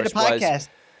 Remember, we did a podcast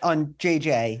on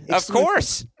JJ. Of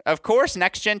course.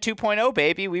 Next Gen 2.0,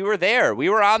 baby. We were there. We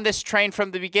were on this train from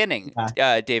the beginning,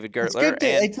 David Gertler.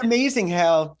 It's amazing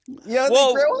how they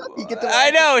grow up. You get to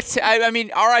I know. I mean,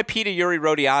 R.I.P. to Yuri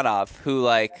Rodionov, who,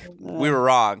 we were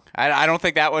wrong. I don't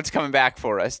think that one's coming back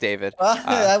for us, David.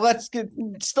 Let's get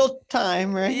still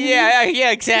time, right?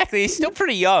 Yeah, exactly. He's still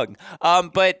pretty young.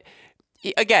 But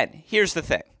again, here's the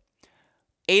thing.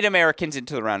 8 Americans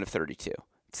into the round of 32.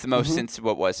 It's the most since,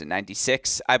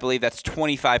 96? I believe that's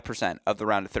 25% of the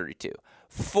round of 32.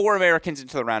 4 Americans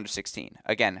into the round of 16.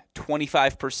 Again,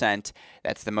 25%.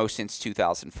 That's the most since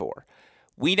 2004.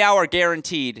 We now are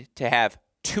guaranteed to have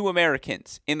 2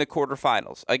 Americans in the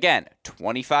quarterfinals. Again,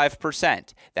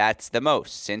 25%. That's the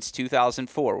most since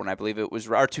 2004, when I believe it was,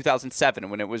 or 2007,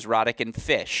 when it was Roddick and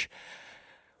Fish.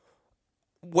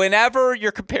 Whenever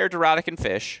you're compared to Roddick and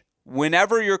Fish,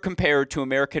 whenever you're compared to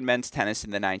American men's tennis in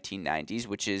the 1990s,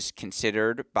 which is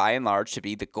considered by and large to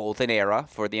be the golden era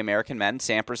for the American men,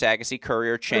 Sampras, Agassi,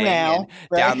 Courier, Chang, and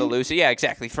down the loose. Yeah,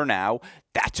 exactly. For now,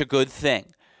 that's a good thing.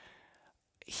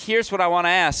 Here's what I want to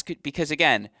ask, because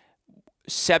again,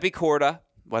 Sebi Korda,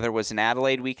 whether it was in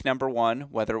Adelaide week number 1,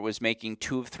 whether it was making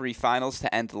 2 of 3 finals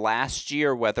to end last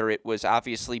year, whether it was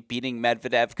obviously beating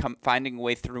Medvedev, finding a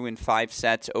way through in 5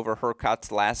 sets over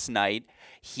Hurkacz last night,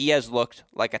 he has looked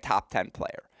like a top 10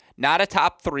 player. Not a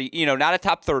top 3, not a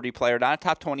top 30 player, not a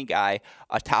top 20 guy,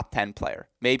 a top 10 player,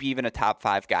 maybe even a top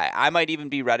 5 guy. I might even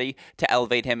be ready to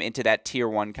elevate him into that tier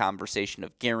 1 conversation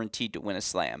of guaranteed to win a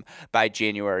slam by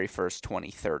January 1st,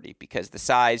 2030, because the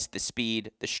size, the speed,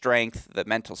 the strength, the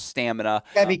mental stamina.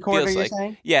 Gabby Korda, you're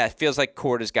saying? Yeah, it feels like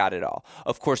Korda's got it all.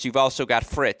 Of course, you've also got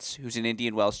Fritz, who's an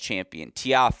Indian Wells champion,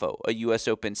 Tiafo, a U.S.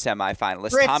 Open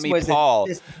semifinalist, Fritz Tommy was Paul.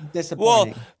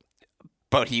 Disappointing.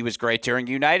 But he was great during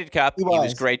United Cup. He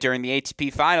was great during the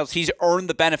ATP Finals. He's earned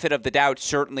the benefit of the doubt,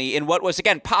 certainly, in what was,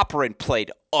 again, Popyrin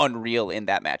played unreal in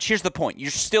that match. Here's the point. You're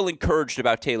still encouraged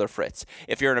about Taylor Fritz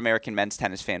if you're an American men's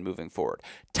tennis fan moving forward.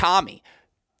 Tommy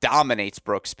dominates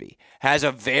Brooksby, has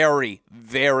a very,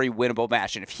 very winnable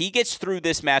match. And if he gets through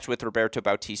this match with Roberto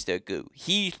Bautista Agut,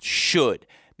 he should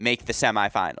make the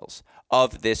semifinals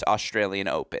of this Australian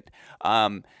Open.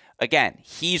 Again,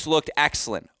 he's looked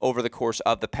excellent over the course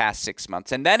of the past 6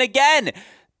 months. And then again,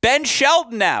 Ben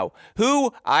Shelton now,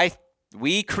 who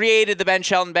we created the Ben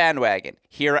Shelton bandwagon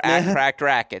here at Cracked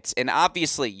Rackets. And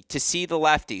obviously, to see the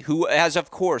lefty, who has,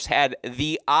 of course, had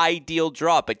the ideal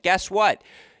draw. But guess what?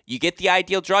 You get the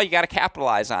ideal draw, you got to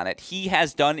capitalize on it. He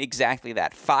has done exactly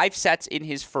that. 5 sets in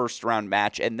his first round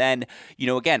match, and then,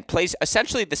 again, plays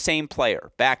essentially the same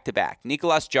player back-to-back,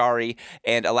 Nicolas Jarry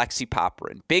and Alexei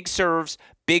Popyrin. Big serves,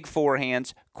 big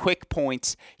forehands, quick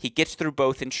points. He gets through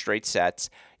both in straight sets.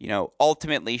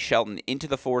 Ultimately, Shelton into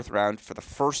the 4th round for the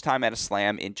first time at a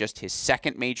slam in just his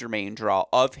second major main draw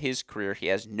of his career. He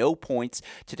has no points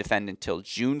to defend until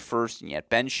June 1st, and yet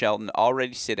Ben Shelton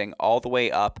already sitting all the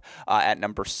way up at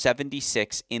number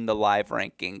 76 in the live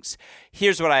rankings.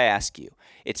 Here's what I ask you.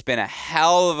 It's been a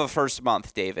hell of a first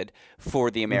month, David, for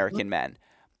the American men.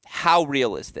 How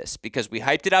real is this? Because we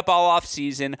hyped it up all off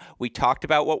season. We talked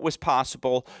about what was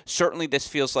possible. Certainly this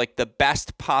feels like the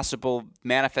best possible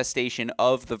manifestation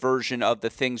of the version of the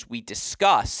things we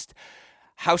discussed.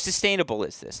 How sustainable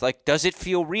is this? Does it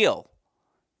feel real?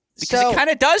 Because it kind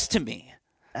of does to me.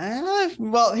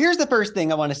 Well, here's the first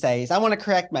thing I want to say is I want to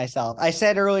correct myself. I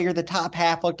said earlier the top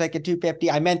half looked like a 250.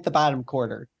 I meant the bottom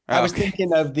quarter. Okay. I was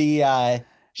thinking of the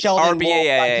Sheldon,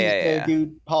 RBA,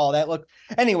 Dude, Paul. That looked.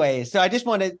 Anyway, so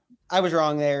I was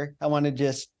wrong there. I want to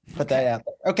just put that out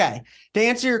there. Okay, to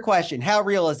answer your question, how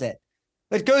real is it?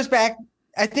 It goes back.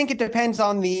 I think it depends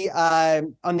on the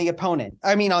opponent.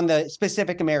 I mean, on the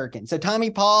specific American. So Tommy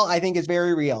Paul, I think, is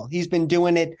very real. He's been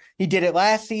doing it. He did it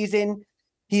last season.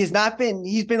 he's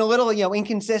been a little,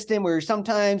 inconsistent where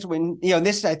sometimes when,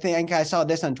 this, I think I saw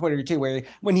this on Twitter too, where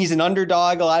when he's an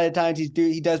underdog, a lot of times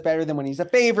he does better than when he's a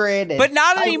favorite. But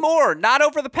not anymore. Not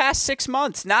over the past 6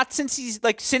 months. Not since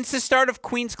since the start of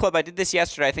Queen's Club. I did this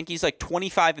yesterday. I think he's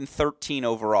 25-13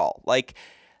 overall.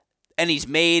 And he's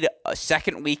made a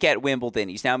second week at Wimbledon.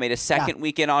 He's now made a second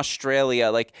week in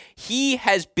Australia. He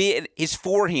has been, his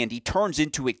forehand, he turns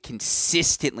into it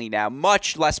consistently now.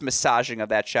 Much less massaging of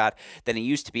that shot than he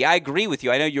used to be. I agree with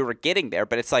you. I know you were getting there,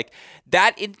 but it's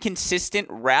that inconsistent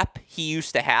rep he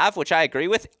used to have, which I agree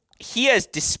with, he has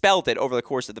dispelled it over the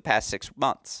course of the past 6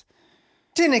 months.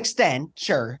 To an extent,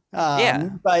 sure.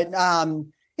 But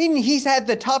he's had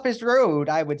the toughest road,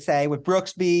 I would say, with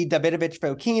Brooksby, Davidovich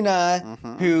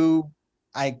Fokina, who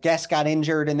I guess got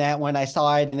injured in that one. I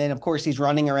saw it. And then, of course, he's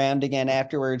running around again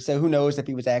afterwards. So who knows if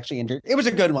he was actually injured. It was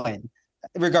a good win,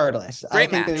 regardless. Great I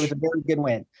think match. that it was a very good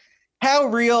win. How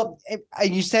real,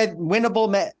 you said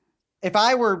winnable. If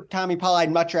I were Tommy Paul,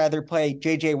 I'd much rather play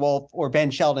J.J. Wolf or Ben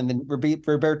Sheldon than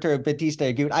Roberto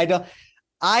Batista Agut.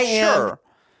 I am. Sure.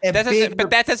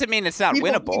 But that doesn't mean it's not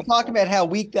winnable. Keep talking about how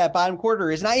weak that bottom quarter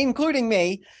is, not including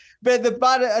me. But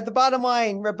at the bottom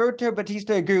line, Roberto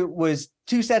Batista Agut was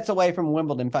 2 sets away from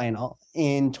Wimbledon final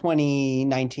in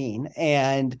 2019,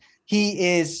 and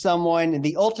he is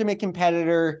the ultimate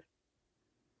competitor.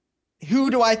 Who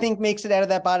do I think makes it out of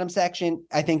that bottom section?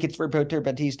 I think it's Roberto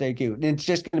Batista Agut, and it's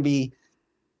just going to be,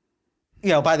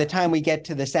 by the time we get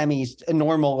to the semis, a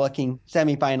normal looking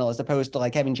semifinal as opposed to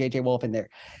having JJ Wolf in there.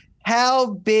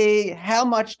 How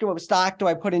much stock do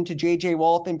I put into JJ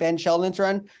Wolf and Ben Sheldon's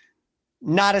run?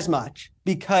 Not as much,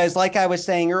 because like I was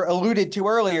saying or alluded to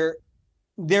earlier,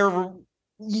 it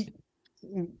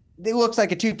looks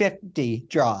like a 250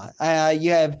 draw.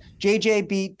 You have JJ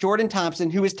beat Jordan Thompson,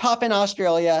 who is tough in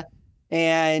Australia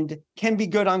and can be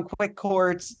good on quick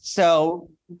courts.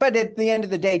 But at the end of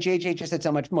the day, JJ just had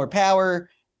so much more power.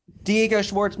 Diego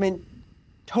Schwartzman,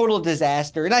 total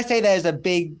disaster. And I say that as a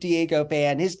big Diego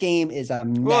fan. His game is a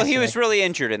mess. Well, he was really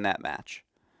injured in that match.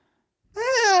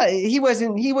 He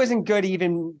wasn't good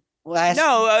even last.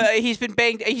 No, he's been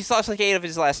banged. He's lost 8 of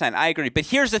his last 9. I agree. But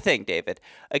here's the thing, David.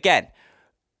 Again,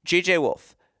 J.J.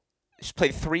 Wolf. He's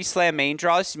played 3 Slam main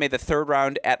draws. He's made the 3rd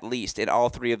round at least in all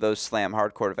 3 of those Slam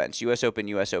hardcourt events. U.S.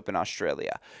 Open,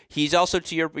 Australia. He's also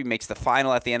to Europe. He makes the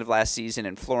final at the end of last season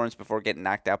in Florence before getting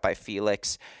knocked out by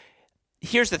Felix.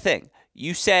 Here's the thing.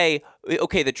 You say,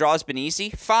 okay, the draw's been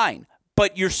easy. Fine.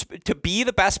 But to be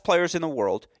the best players in the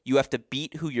world, you have to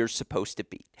beat who you're supposed to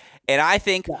beat. And I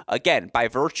think, again, by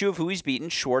virtue of who he's beaten,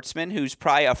 Schwartzman, who's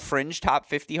probably a fringe top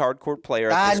 50 hardcourt player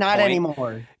at this not point.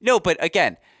 anymore. No, but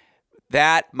again,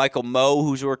 that Michael Moe,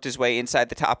 who's worked his way inside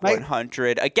the top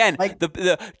 100. Again, but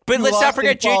let's not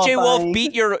forget JJ Wolf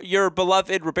beat your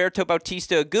beloved Roberto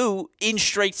Bautista Agut in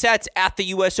straight sets at the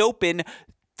U.S. Open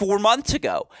 4 months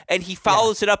ago, and he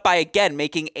follows it up by again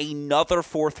making another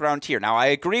 4th round tier. Now I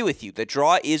agree with you, the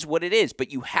draw is what it is,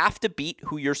 but you have to beat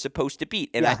who you're supposed to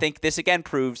beat, and I think this again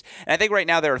proves, and I think right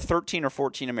now there are 13 or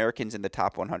 14 Americans in the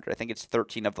top 100. I think it's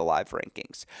 13 of the live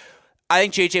rankings. I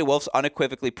think JJ Wolf's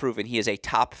unequivocally proven he is a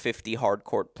top 50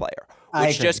 hardcourt player,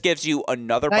 which just gives you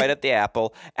another bite at the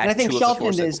apple. And I think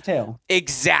Shelton is too.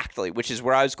 Exactly, which is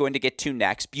where I was going to get to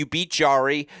next. You beat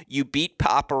Jari, you beat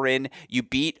Popperin, you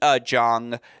beat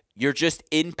Zhang. You're just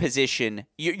in position.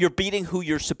 You're beating who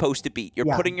you're supposed to beat.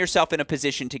 You're putting yourself in a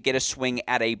position to get a swing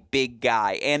at a big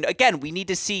guy. And again, we need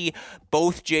to see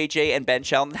both JJ and Ben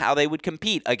Sheldon how they would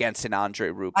compete against an Andre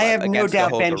Rublev. I have no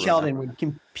doubt Ben Sheldon would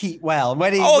compete well.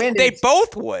 They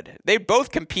both would. They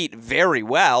both compete very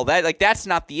well. That's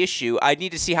not the issue. I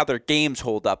need to see how their games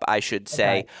hold up, I should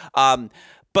say. Okay.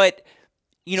 But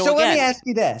so let me ask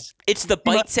you this. It's the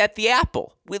bites at the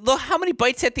apple. Look, how many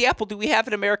bites at the apple do we have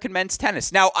in American men's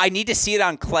tennis? Now, I need to see it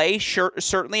on clay,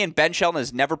 certainly, and Ben Sheldon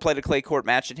has never played a clay court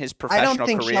match in his professional career. I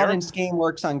don't think Sheldon's game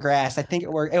works on grass. I think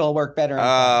it will work better on clay.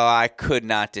 I could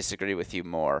not disagree with you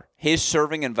more. His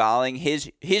serving and volleying,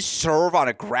 his serve on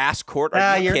a grass court,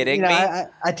 are you kidding me?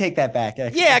 I take that back.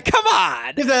 Actually. Yeah, come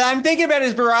on. Because I'm thinking about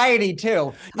his variety,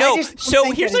 too. No,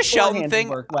 so here's a Sheldon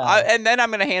thing, and then I'm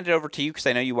going to hand it over to you because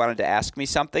I know you wanted to ask me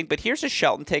something, but here's a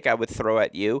Sheldon take I would throw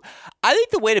at you. I think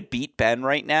the way to beat Ben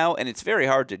right now, and it's very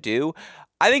hard to do,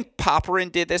 I think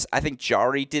Popperin did this. I think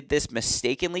Jari did this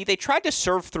mistakenly. They tried to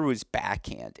serve through his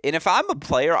backhand. And if I'm a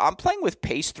player, I'm playing with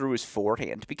pace through his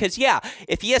forehand. Because, yeah,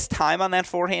 if he has time on that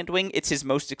forehand wing, it's his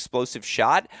most explosive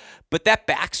shot. But that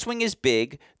backswing is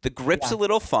big. The grip's a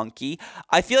little funky.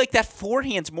 I feel like that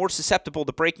forehand's more susceptible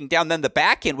to breaking down than the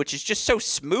backhand, which is just so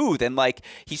smooth. And, like,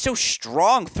 he's so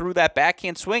strong through that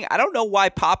backhand swing. I don't know why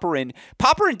Popperin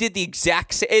did the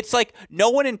exact same. It's like no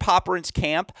one in Popperin's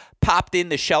camp popped in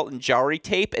the Shelton Jari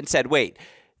tape and said, wait,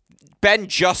 Ben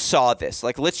just saw this.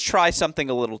 Like, let's try something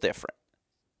a little different.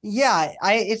 Yeah,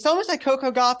 it's almost like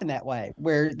Coco Gauff in that way,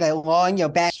 where that long,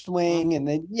 back swing, and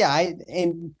then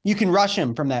and you can rush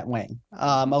him from that wing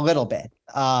a little bit.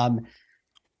 What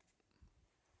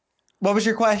was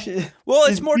your question? Well,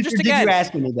 it's more just again. Did you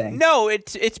ask anything? No,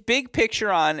 it's big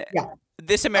picture on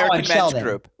this American men's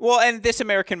group. Well, and this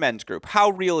American men's group. How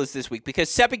real is this week? Because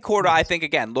Seppi Korda, I think,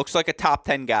 again, looks like a top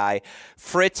 10 guy.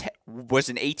 Fritz was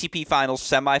an ATP Finals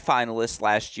semifinalist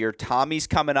last year. Tommy's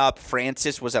coming up.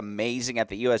 Francis was amazing at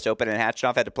the U.S. Open, and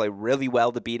Hatchinoff had to play really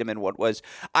well to beat him in what was,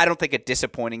 I don't think, a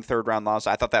disappointing third-round loss.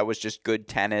 I thought that was just good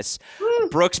tennis.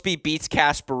 Brooksby beats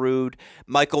Casper Ruud.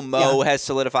 Michael Moe has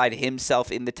solidified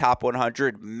himself in the top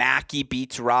 100. Mackey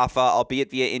beats Rafa,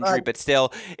 albeit via injury, but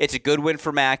still, it's a good win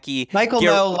for Mackey. Michael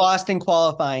Moe lost in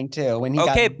qualifying too when he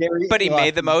got very but he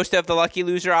made the most of the lucky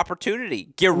loser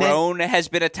opportunity. Giron has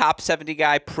been a top 70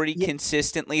 guy pretty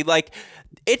consistently. Like,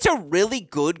 it's a really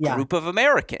good group of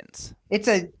Americans. That's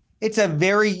a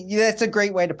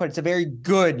great way to put it. It's a very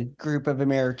good group of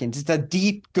Americans. It's a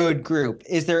deep, good group.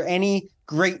 Is there any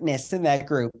greatness in that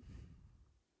group?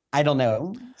 I don't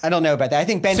know about that. I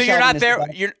think Ben. So Sheldon you're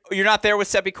not there. You're not there with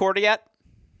Seppi Korda yet.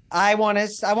 I want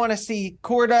to see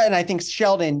Korda, and I think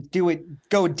Sheldon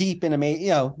go deep in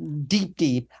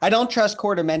deep. I don't trust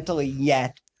Korda mentally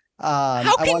yet.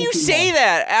 How can you say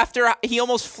that after he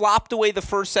almost flopped away the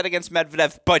first set against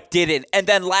Medvedev, but didn't? And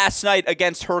then last night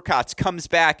against Hurkacz comes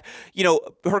back.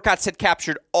 Hurkacz had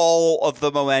captured all of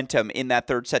the momentum in that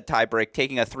third set tiebreak,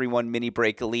 taking a 3-1 mini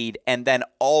break lead. And then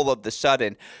all of the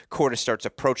sudden, Korda starts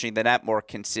approaching the net more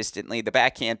consistently. The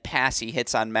backhand pass he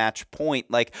hits on match point,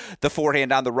 like the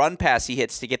forehand on the run pass he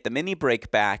hits to get the mini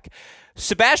break back.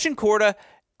 Sebastian Korda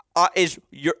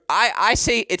I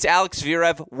say it's Alex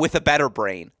Zverev with a better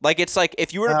brain. Like, it's like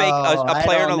if you were to make a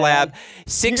player in a lab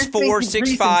 6'4",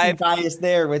 6'5". Bias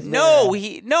there with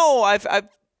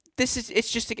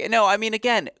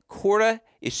again, Korda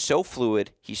is so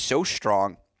fluid. He's so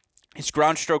strong. His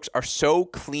ground strokes are so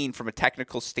clean from a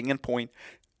technical standpoint,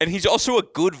 and he's also a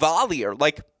good volleyer.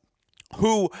 Like,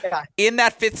 who in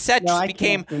that fifth set just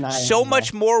became so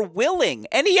much more willing.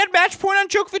 And he had match point on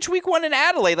Djokovic week 1 in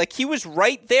Adelaide. Like, he was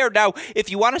right there. Now, if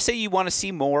you want to say you want to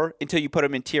see more until you put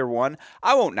him in tier 1,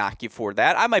 I won't knock you for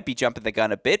that. I might be jumping the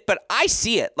gun a bit, but I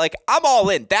see it. Like, I'm all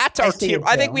in. That's our tier.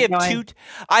 I think we have two.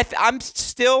 I'm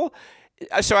still.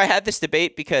 So I had this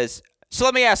debate because. So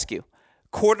let me ask you,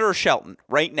 Korda or Shelton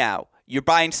right now? You're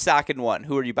buying stock in one.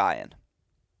 Who are you buying?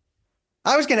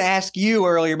 I was going to ask you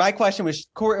earlier. My question was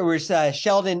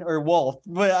Sheldon or Wolf,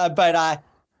 but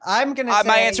I'm going to say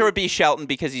my answer would be Shelton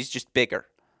because he's just bigger.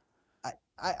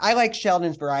 I like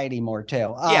Sheldon's variety more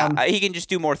too. He can just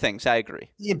do more things. I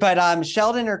agree. But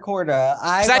Sheldon or Korda,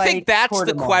 I think that's Korda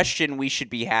the question we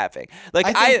should be having. Like,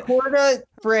 I think Korda,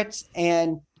 Fritz,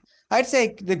 and I'd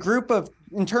say the group of,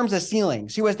 in terms of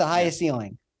ceilings, who has the highest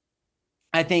ceiling?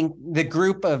 I think the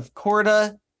group of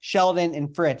Korda, Sheldon,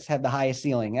 and Fritz have the highest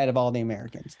ceiling out of all the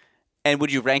Americans. And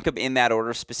would you rank them in that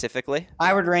order specifically?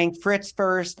 I would rank Fritz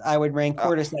first. I would rank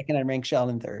Korda second. I'd rank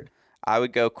Sheldon third. I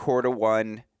would go Korda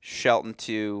 1, Shelton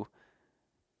 2.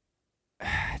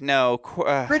 No.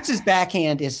 Fritz's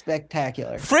backhand is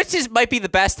spectacular. Fritz might be the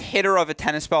best hitter of a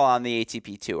tennis ball on the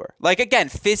ATP Tour. Like, again,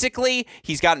 physically,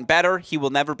 he's gotten better. He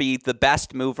will never be the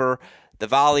best mover. The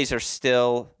volleys are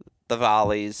still the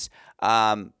volleys.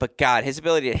 But God, his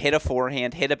ability to hit a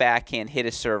forehand, hit a backhand, hit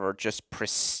a serve are just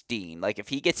pristine. Like, if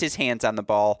he gets his hands on the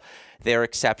ball, they're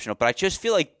exceptional. But I just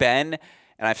feel like Ben,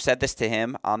 and I've said this to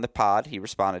him on the pod, he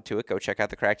responded to it. Go check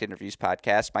out the Cracked Interviews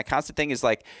podcast. My constant thing is,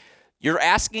 like, you're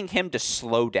asking him to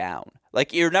slow down.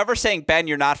 Like, you're never saying, Ben,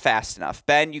 you're not fast enough.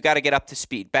 Ben, you got to get up to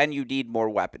speed. Ben, you need more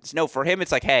weapons. No, for him,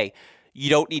 it's like, hey, you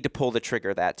don't need to pull the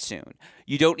trigger that soon.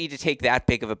 You don't need to take that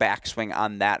big of a backswing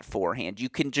on that forehand. You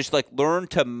can just, like, learn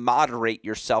to moderate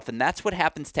yourself, and that's what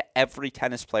happens to every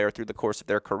tennis player through the course of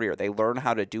their career. They learn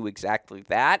how to do exactly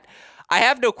that. I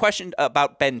have no question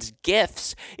about Ben's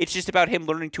gifts. It's just about him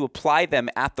learning to apply them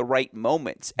at the right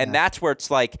moments, and that's where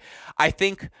it's like, I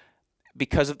think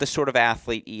because of the sort of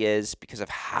athlete he is, because of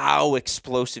how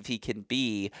explosive he can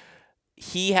be,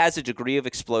 he has a degree of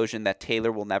explosion that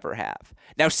Taylor will never have.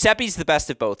 Now, Sebi's the best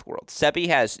of both worlds. Sebi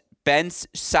has Ben's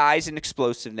size and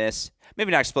explosiveness,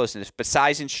 maybe not explosiveness, but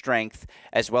size and strength,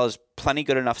 as well as plenty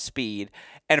good enough speed,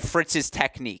 and Fritz's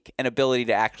technique and ability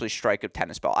to actually strike a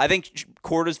tennis ball. I think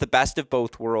Korda's the best of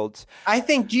both worlds.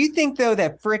 Do you think, though,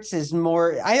 that Fritz is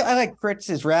more, I like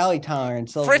Fritz's rally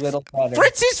tolerance a little better.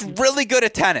 Fritz is really good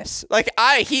at tennis.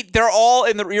 They're all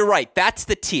in you're right. That's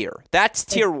the tier. That's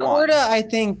tier one. Korda, I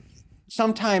think,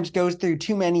 sometimes goes through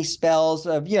too many spells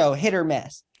of, hit or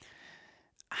miss.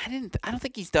 I don't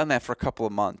think he's done that for a couple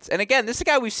of months. And again, this is a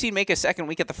guy we've seen make a second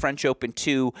week at the French Open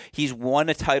too. He's won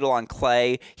a title on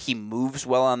clay. He moves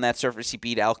well on that surface. He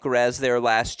beat Alcaraz there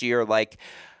last year.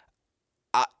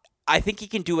 I think he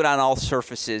can do it on all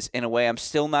surfaces in a way. I'm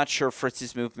still not sure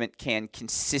Fritz's movement can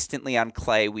consistently on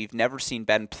clay. We've never seen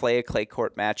Ben play a clay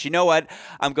court match. You know what?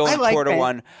 I'm going quarter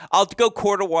one. I'll go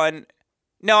quarter one.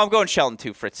 No, I'm going Shelton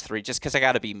 2, Fritz 3, just because I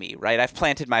got to be me, right? I've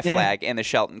planted my flag in the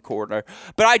Shelton corner.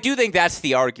 But I do think that's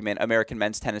the argument American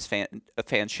men's tennis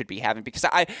fans should be having.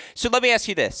 So let me ask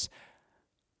you this.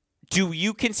 Do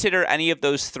you consider any of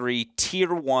those three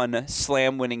tier one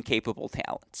slam winning capable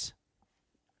talents?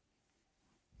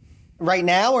 Right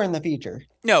now or in the future?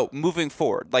 No, moving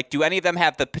forward. Do any of them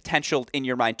have the potential in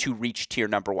your mind to reach tier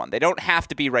number one? They don't have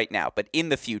to be right now, but in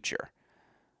the future.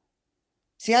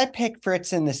 See, I picked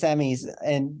Fritz in the semis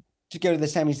and to go to the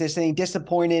semis this thing,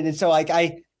 disappointed. And so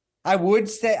I would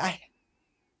say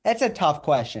that's a tough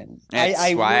question.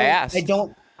 That's why I asked. I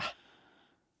don't,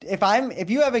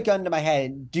 if you have a gun to my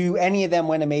head, do any of them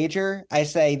win a major? I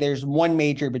say there's one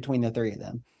major between the three of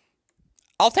them.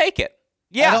 I'll take it.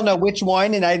 Yeah. I don't know which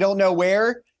one and I don't know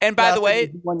where. And by the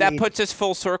way, that puts us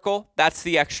full circle. That's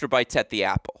the extra bites at the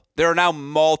apple. There are now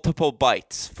multiple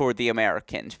bites for the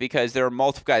Americans because there are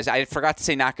multiple guys. I forgot to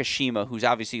say Nakashima, who's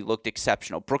obviously looked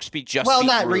exceptional. Brooksby just beat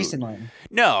not Ruud. Recently.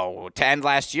 No, to end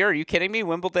last year. Are you kidding me?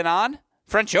 Wimbledon on?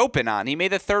 French Open on. He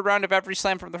made the third round of every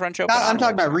slam from the French Open. I'm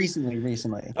talking about recently.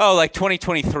 Oh,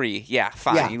 2023. Yeah,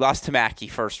 fine. Yeah. He lost to Mackey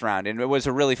first round, and it was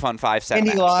a really fun 5-set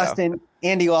match.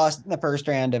 And he lost in the first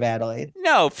round of Adelaide.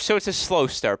 No, so it's a slow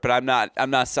start, but I'm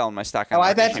not selling my stock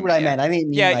on that's what I meant. I didn't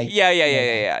mean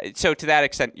Yeah. So to that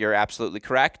extent, you're absolutely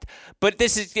correct. But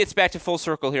gets back to full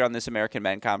circle here on this American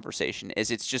men conversation.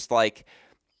 It's just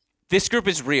this group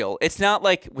is real. It's not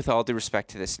with all due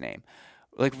respect to this name,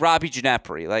 Robbie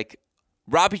Ginepri.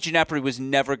 Robbie Ginepri was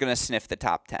never going to sniff the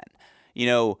top 10.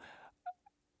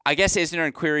 I guess Isner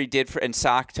and Query and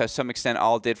Sock to some extent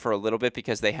all did for a little bit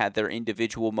because they had their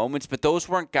individual moments, but those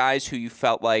weren't guys who you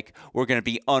felt like were going to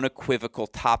be unequivocal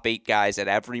top 8 guys at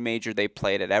every major they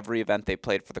played, at every event they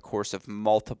played for the course of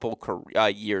multiple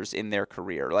years in their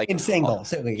career. In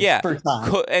singles, at least. Yeah. First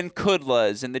time. And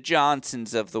Kudlas and the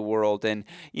Johnsons of the world. And,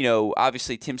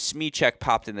 obviously Tim Smyczek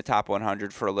popped in the top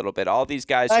 100 for a little bit. All these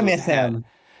guys I miss him.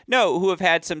 Who have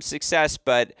had some success,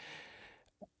 but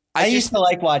I used to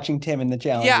like watching Tim in the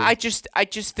challenge. Yeah, I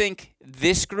just think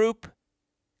this group,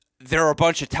 there are a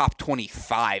bunch of top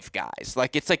 25 guys.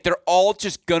 They're all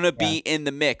just gonna be in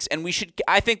the mix, and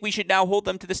I think we should now hold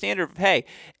them to the standard of, hey,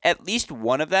 at least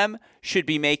one of them should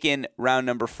be making round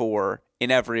number 4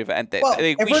 in every event.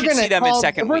 We should see them in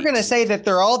second. If we're going to say that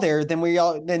they're all there, then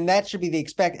that should be the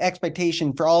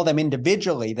expectation for all of them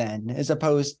individually. Then, as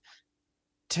opposed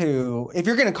to, if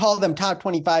you're going to call them top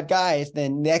 25 guys,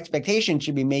 then the expectation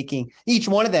should be making each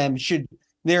one of them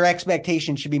their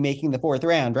expectation should be making the 4th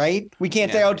round, right? We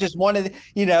can't say, just one of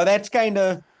that's kind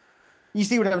of, you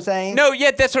see what I'm saying? No,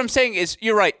 yeah, that's what I'm saying is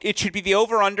you're right. It should be the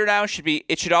over under now.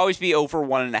 It should always be over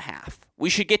 1.5. We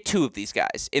should get 2 of these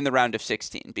guys in the round of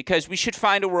 16 because we should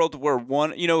find a world where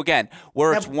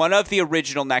it's one of the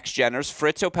original next geners,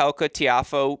 Fritz, Opelka,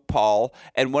 Tiafoe, Paul,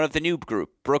 and one of the new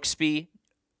group, Brooksby,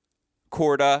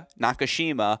 Korda,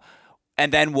 Nakashima,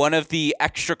 and then one of the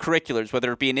extracurriculars,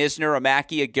 whether it be an Isner, a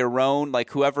Mackey, a Giron,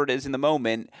 whoever it is in the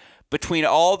moment. Between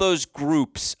all those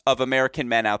groups of American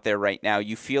men out there right now,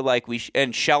 you feel like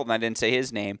and Shelton, I didn't say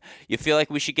his name, you feel like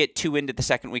we should get 2 into the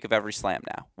second week of every slam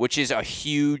now, which is a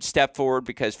huge step forward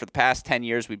because for the past 10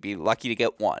 years, we'd be lucky to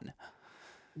get 1.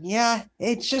 Yeah,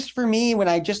 it's just for me, when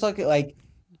I just look at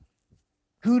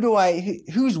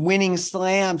who's winning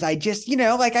slams? I just,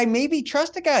 I maybe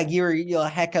trust a guy Yuri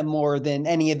Hecka more than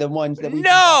any of the ones that we.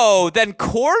 No, then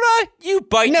Korda, you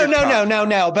bite.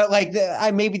 No. But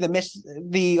maybe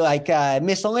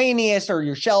miscellaneous or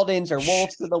your Sheldons or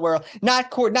Wolves of the world,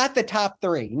 not the top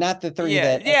 3, not the 3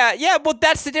 Yeah. Well,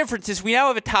 that's the difference is we now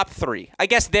have a top 3. I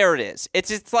guess there it is.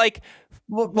 It's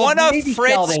One of maybe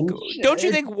Fritz. Sheldon. Don't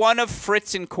you think one of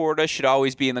Fritz and Korda should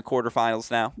always be in the quarterfinals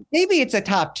now? Maybe it's a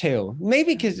top two.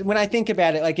 Maybe because when I think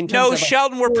about it, like in terms No, of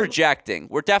Sheldon, we're projecting.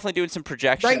 We're definitely doing some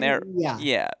projection right, there.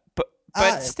 yeah.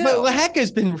 But still. But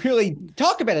Lehecka's been really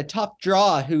talk about a tough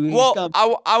draw.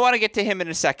 I want to get to him in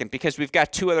a second because we've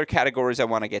got two other categories I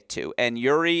want to get to, and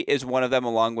Yuri is one of them,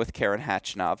 along with Karen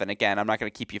Hachinov. And again, I'm not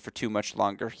going to keep you for too much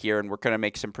longer here, and we're going to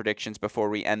make some predictions before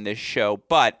we end this show.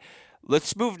 But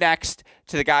let's move next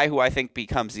to the guy who I think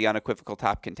becomes the unequivocal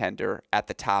top contender at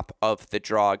the top of the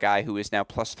draw, a guy who is now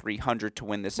plus 300 to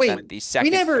win this event, the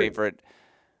second favorite.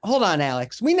 Hold on,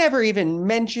 Alex. We never even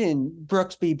mentioned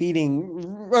Brooksby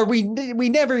beating, or we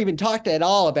never even talked at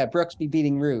all about Brooksby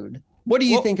beating Rude. What do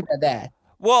you think about that?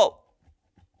 Well,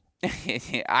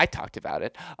 I talked about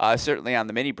it, certainly on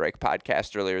the Mini Break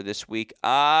podcast earlier this week.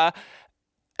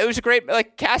 It was a great,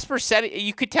 like Casper said,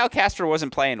 you could tell Casper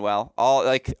wasn't playing well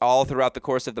all throughout the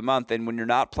course of the month. And when you're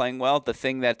not playing well, the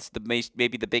thing that's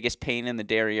maybe the biggest pain in the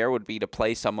derriere would be to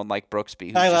play someone like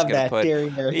Brooksby, who's just going to put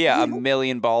a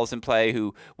million balls in play,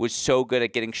 who was so good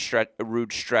at getting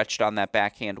Rude stretched on that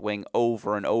backhand wing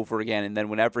over and over again. And then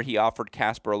whenever he offered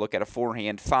Casper a look at a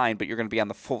forehand, fine, but you're going to be on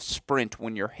the full sprint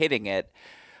when you're hitting it.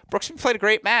 Brooksby played a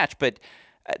great match, but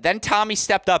then Tommy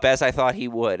stepped up, as I thought he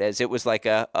would, as it was like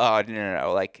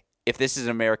no. Like, if this is an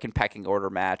American pecking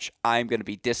order match, I'm going to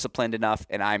be disciplined enough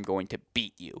and I'm going to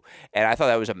beat you. And I thought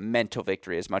that was a mental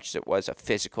victory as much as it was a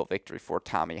physical victory for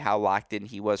Tommy, how locked in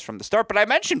he was from the start. But I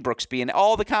mentioned Brooksby in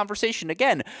all the conversation.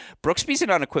 Again, Brooksby's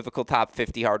an unequivocal top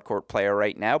 50 hardcourt player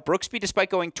right now. Brooksby, despite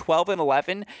going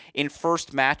 12-11 in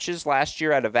first matches last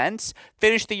year at events,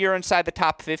 finished the year inside the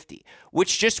top 50,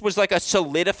 which just was like a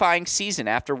solidifying season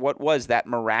after what was that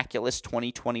miraculous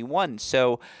 2021.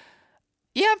 So,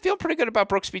 yeah, I'm feeling pretty good about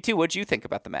Brooksby, too. What did you think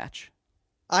about the match?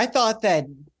 I thought that,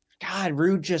 God,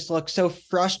 Rude just looked so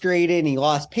frustrated, and he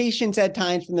lost patience at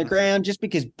times from the ground just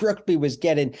because Brooksby was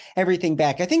getting everything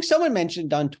back. I think someone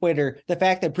mentioned on Twitter the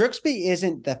fact that Brooksby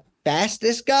isn't the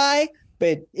fastest guy,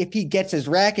 but if he gets his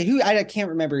racket, I can't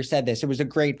remember who said this. It was a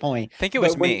great point. I think it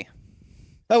was me.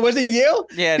 Oh, was it you?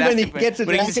 Yeah, when he gets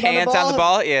his hands on the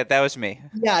ball? Yeah, that was me.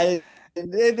 Yeah,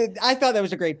 I thought that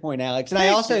was a great point, Alex. And I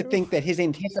also think that his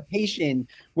anticipation,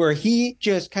 where he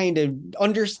just kind of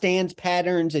understands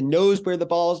patterns and knows where the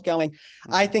ball is going,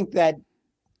 I think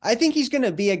he's going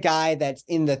to be a guy that's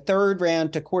in the third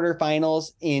round to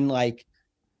quarterfinals in like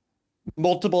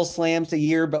multiple slams a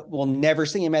year, but we'll never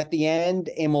see him at the end,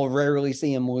 and we'll rarely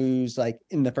see him lose like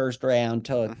in the first round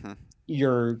to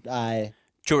your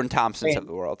Jordan Thompsons of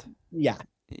the world. Yeah.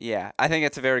 Yeah, I think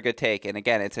it's a very good take. And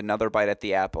again, it's another bite at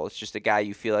the apple. It's just a guy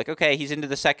you feel like, okay, he's into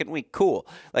the second week. Cool.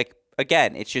 Like,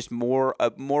 again, it's just more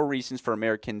reasons for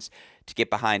Americans to get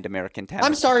behind American tennis.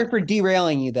 I'm sorry for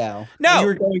derailing you, though. No. You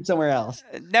were going somewhere else.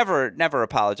 Never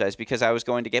apologize, because I was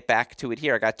going to get back to it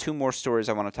here. I got two more stories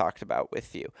I want to talk about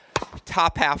with you.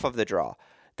 Top half of the draw.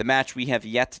 The match we have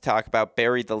yet to talk about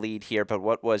buried the lead here, but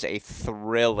what was a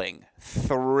thrilling,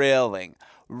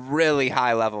 really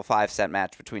high-level 5-set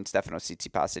match between Stefanos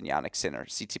Tsitsipas and Jannik Sinner.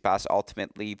 Tsitsipas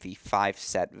ultimately the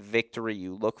 5-set victory.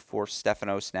 You look for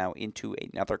Stefanos now into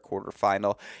another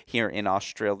quarterfinal here in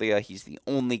Australia. He's the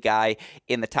only guy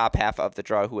in the top half of the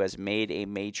draw who has made a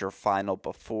major final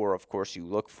before. Of course, you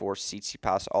look for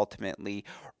Tsitsipas ultimately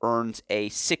earns a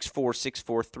 6-4,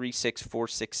 6-4, 3-6,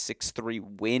 4-6,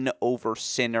 6-3 win over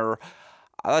Sinner.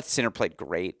 I thought Sinner played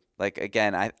great. Like,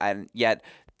 again, yet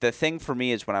the thing for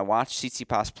me is when I watch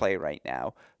Tsitsipas play right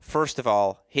now, first of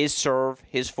all, his serve,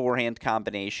 his forehand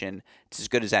combination, it's as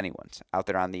good as anyone's out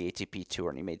there on the ATP Tour.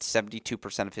 And he made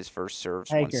 72% of his first serves,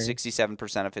 won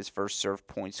 67% of his first serve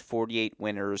points, 48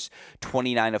 winners,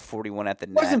 29 of 41 at the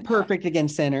net. Wasn't perfect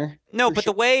against Sinner. No, but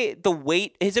the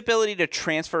weight, his ability to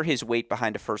transfer his weight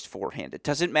behind a first forehand, it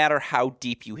doesn't matter how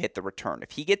deep you hit the return.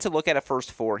 If he gets a look at a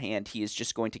first forehand, he is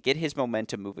just going to get his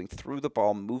momentum moving through the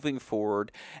ball, moving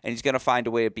forward, and he's going to find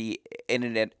a way to be in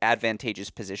an advantageous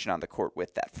position on the court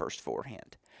with that first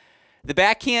forehand. The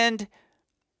backhand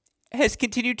has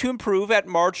continued to improve at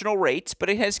marginal rates, but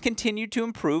it has continued to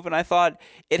improve, and I thought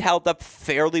it held up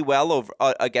fairly well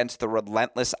against the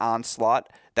relentless onslaught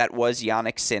that was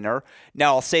Jannik Sinner.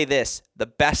 Now, I'll say this. The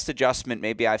best adjustment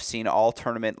maybe I've seen all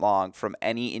tournament long from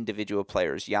any individual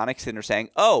players. Jannik Sinner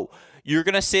saying, oh, you're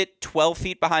going to sit 12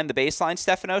 feet behind the baseline,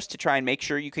 Stefanos, to try and make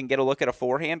sure you can get a look at a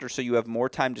forehand or so you have more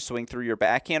time to swing through your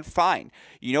backhand? Fine.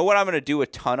 You know what I'm going to do a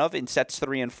ton of in sets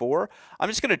 3 and 4? I'm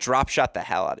just going to drop shot the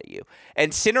hell out of you.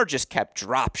 And Sinner just kept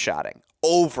drop shotting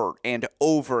over and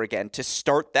over again to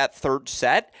start that third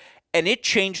set. And it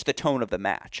changed the tone of the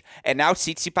match. And now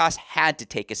Tsitsipas had to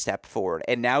take a step forward.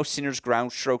 And now Sinner's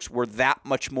ground strokes were that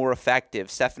much more effective.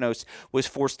 Stefanos was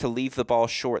forced to leave the ball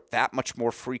short that much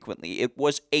more frequently. It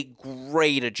was a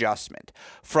great adjustment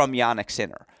from Jannik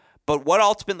Sinner. But what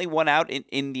ultimately won out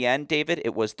in the end, David,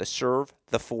 it was the serve,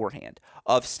 the forehand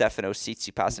of Stefanos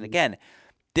Tsitsipas. And again,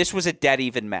 this was a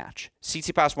dead-even match.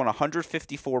 Tsitsipas won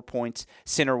 154 points.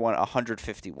 Sinner won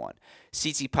 151.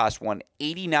 Tsitsipas won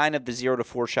 89 of the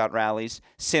 0-4 shot rallies.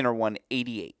 Sinner won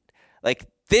 88. Like,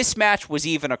 this match was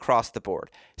even across the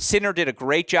board. Sinner did a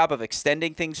great job of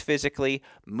extending things physically,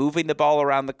 moving the ball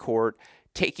around the court,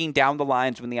 taking down the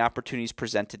lines when the opportunities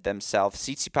presented themselves.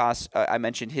 Tsitsipas, I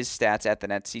mentioned his stats at the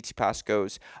net. Tsitsipas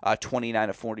goes 29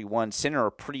 of 41. Sinner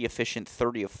a pretty efficient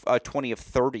 20 of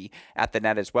 30 at the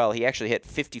net as well. He actually hit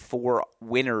 54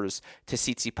 winners to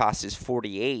Tsitsipas's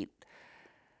 48.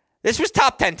 This was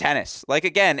top 10 tennis. Like,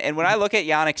 again, and when I look at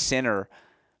Jannik Sinner,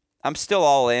 I'm still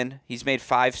all in. He's made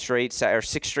 6 straight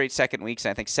second weeks,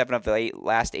 and I think 7 of the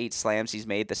last 8 slams he's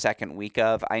made the second week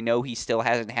of. I know he still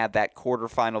hasn't had that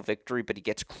quarterfinal victory, but he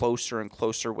gets closer and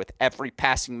closer with every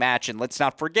passing match. And let's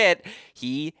not forget,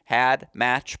 he had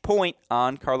match point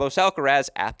on Carlos Alcaraz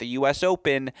at the U.S.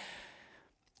 Open.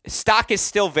 Stock is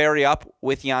still very up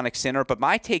with Jannik Sinner, but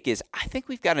my take is I think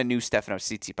we've got a new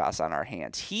Stefanos Tsitsipas on our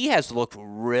hands. He has looked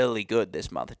really good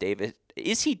this month, David.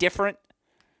 Is he different?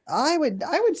 I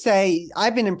would say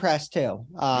I've been impressed too.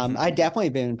 I definitely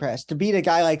been impressed to beat a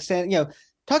guy like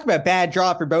talk about bad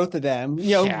draw for both of them.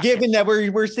 Given that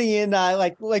we're seeing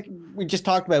like we just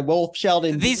talked about Wolf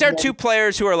Sheldon. These are two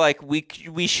players who are like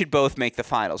we should both make the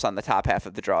finals on the top half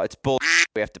of the draw. It's bullshit.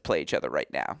 We have to play each other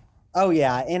right now. Oh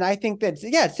yeah, and I think that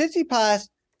Tsitsipas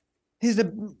his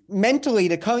mentally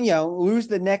to lose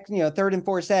the next 3rd and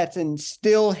 4th sets and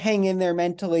still hang in there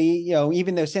mentally,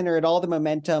 even though Sinner had all the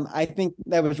momentum. I think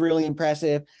that was really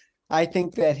impressive. I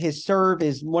think that his serve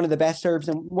is one of the best serves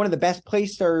and one of the best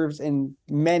placed serves in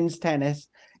men's tennis.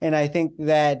 And I think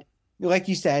that, like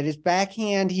you said, his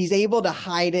backhand, he's able to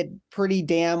hide it pretty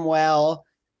damn well.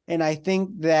 And I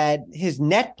think that his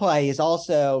net play is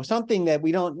also something that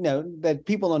we don't know, that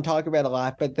people don't talk about a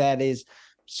lot, but that is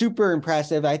super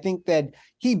impressive. I think that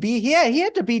he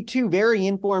had to beat 2 very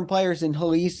informed players in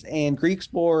Halys and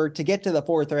Griekspoor to get to the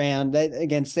 4th round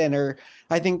against Sinner.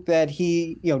 I think that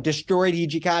he, destroyed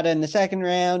Hijikata in the 2nd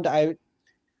round. I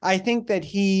think that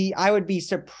I would be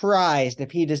surprised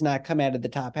if he does not come out of the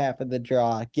top half of the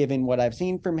draw, given what I've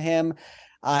seen from him.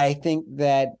 I think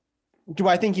that, do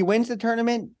I think he wins the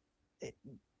tournament?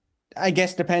 I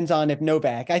guess depends on if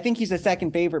Novak. I think he's the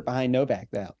 2nd favorite behind Novak,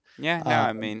 though. Yeah, no,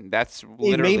 I mean, that's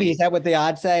literally... Maybe, is that what the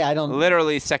odds say? I don't...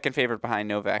 Literally 2nd favorite behind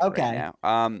Novak right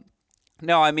now.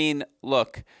 No, I mean,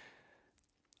 look,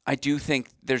 I do think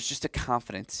there's just a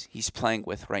confidence he's playing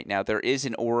with right now. There is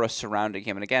an aura surrounding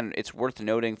him. And again, it's worth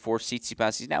noting for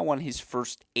Tsitsipas, he's now won his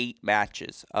first 8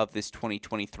 matches of this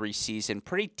 2023 season.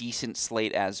 Pretty decent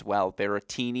slate as well.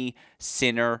 Berrettini,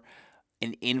 Sinner,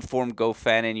 an informed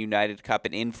Goffin and United Cup,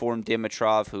 an informed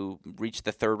Dimitrov who reached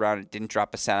the 3rd round and didn't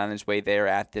drop a set on his way there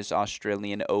at this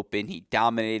Australian Open. He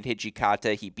dominated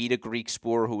Hijikata. He beat a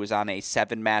Griekspoor who was on a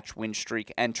 7-match win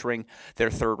streak entering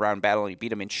their 3rd round battle. He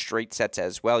beat him in straight sets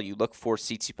as well. You look for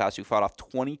Tsitsipas, who fought off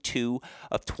 22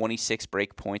 of 26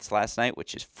 break points last night,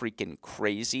 which is freaking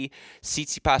crazy.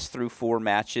 Tsitsipas through 4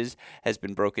 matches has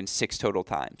been broken 6 total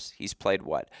times. He's played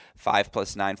 5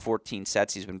 + 9, 14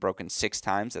 sets. He's been broken 6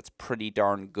 times. That's pretty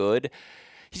darn good.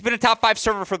 He's been a top 5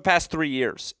 server for the past 3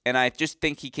 years, and I just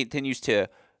think he continues to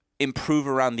improve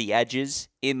around the edges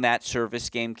in that service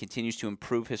game, continues to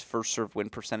improve his first serve win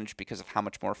percentage because of how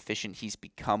much more efficient he's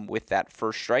become with that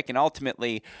first strike. And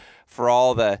ultimately, for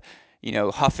all the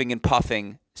huffing and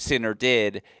puffing Sinner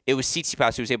did, it was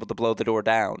Tsitsipas who was able to blow the door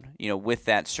down, with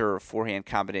that serve forehand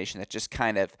combination that just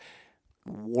kind of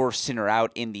wore Sinner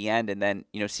out in the end. And then,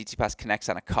 Tsitsipas connects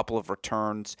on a couple of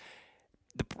returns.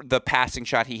 The passing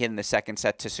shot he hit in the 2nd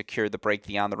set to secure the break,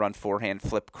 the on-the-run forehand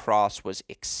flip cross was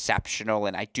exceptional,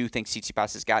 and I do think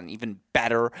Tsitsipas has gotten even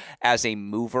better as a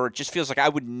mover. It just feels like I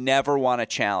would never want to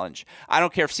challenge. I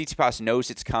don't care if Tsitsipas knows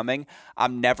it's coming.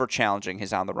 I'm never challenging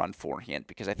his on-the-run forehand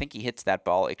because I think he hits that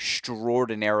ball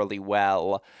extraordinarily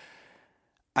well.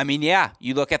 I mean, yeah,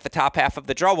 you look at the top half of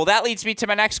the draw. Well, that leads me to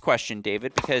my next question,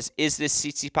 David, because is this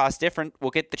Tsitsipas different? We'll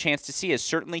get the chance to see. As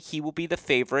certainly he will be the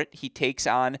favorite. He takes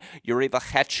on Yuri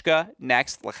Lechechka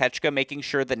next. Lechechka making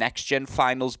sure the Next Gen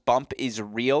Finals bump is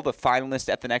real. The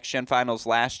finalist at the Next Gen Finals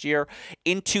last year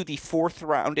into the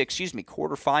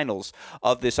quarterfinals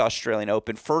of this Australian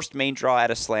Open. First main draw at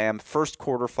a slam, first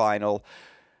quarterfinal.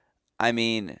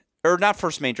 Not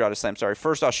first main draw at a slam, sorry.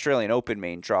 First Australian Open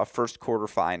main draw, first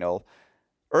quarterfinal.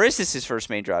 Or is this his first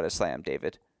main draw to slam,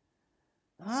 David?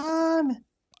 Um,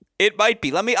 It might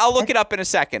be. I'll look it up in a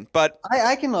second. But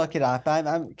I can look it up.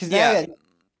 I'm because yeah, now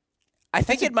I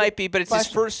think it might be. But it's his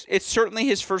question. first. It's certainly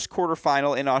his first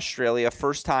quarterfinal in Australia.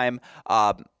 First time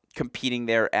competing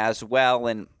there as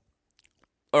well,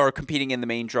 or competing in the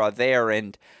main draw there.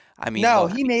 And I mean, No,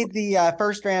 look, he made the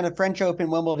first round of French Open,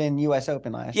 Wimbledon, U.S.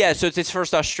 Open last year. yeah, so it's his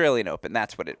first Australian Open.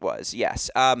 That's what it was. Yes.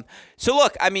 So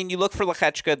look, I mean, you look for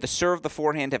Lechechka. The serve, the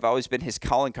forehand have always been his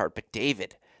calling card. But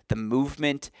David, the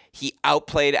movement, he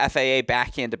outplayed FAA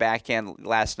backhand to backhand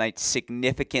last night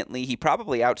significantly. He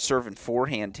probably outserved and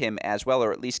forehand him as well,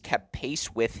 or at least kept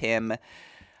pace with him.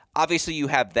 Obviously, you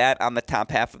have that on the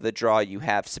top half of the draw. You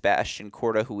have Sebastian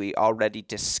Korda, who we already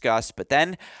discussed. But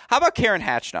then, how about Karen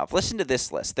Khachanov? Listen to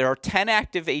this list. There are 10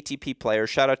 active ATP players.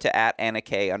 Shout out to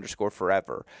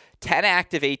 @AnnaK_forever. 10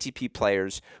 active ATP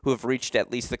players who have reached at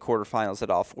least the quarterfinals at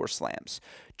all 4 slams.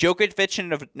 Djokovic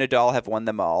and Nadal have won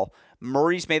them all.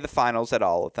 Murray's made the finals at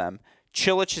all of them.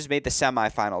 Cilic has made the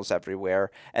semifinals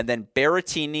everywhere. And then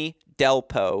Berrettini,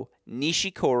 Delpo,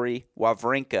 Nishikori,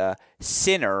 Wawrinka,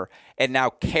 Sinner, and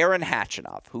now Karen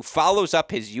Khachanov, who follows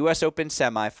up his U.S. Open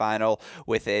semifinal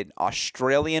with an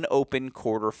Australian Open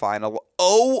quarterfinal.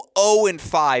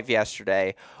 0-5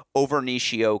 yesterday over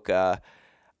Nishioka.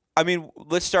 I mean,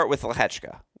 let's start with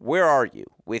Lechechka. Where are you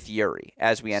with Yuri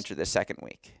as we enter the second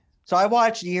week? So I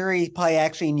watched Yuri play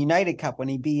actually in United Cup when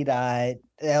he beat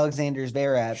Alexander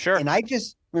Zverev. Sure. And I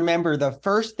just remember the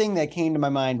first thing that came to my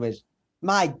mind was,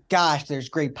 my gosh, there's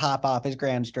great pop off his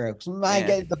ground strokes.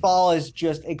 God, the ball is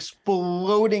just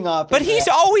exploding off. But he's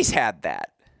always had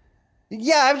that.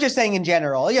 Yeah, I was just saying in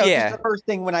general. Yeah. Just the first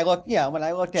thing when I looked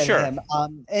at him.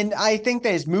 And I think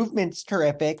that his movement's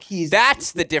terrific.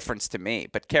 That's the difference to me,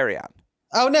 but carry on.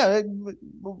 Oh, no.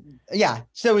 Yeah.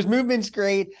 So his movement's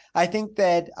great. I think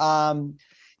that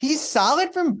he's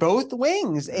solid from both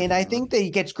wings. And I think that he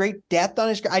gets great depth on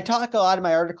his. I talk a lot in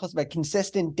my articles about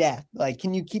consistent depth. Like,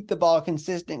 can you keep the ball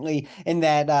consistently in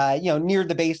that, near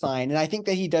the baseline? And I think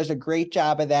that he does a great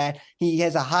job of that. He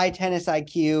has a high tennis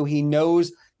IQ. He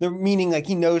knows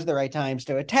he knows the right times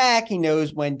to attack. He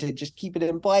knows when to just keep it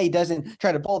in play. He doesn't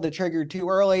try to pull the trigger too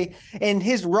early. And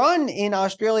his run in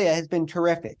Australia has been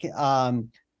terrific. Borna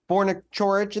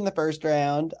Coric in the first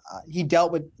round. He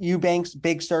dealt with Eubanks'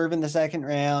 big serve in the second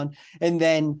round. And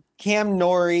then Cam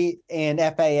Norrie and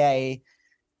FAA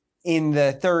in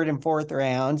the third and fourth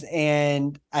rounds.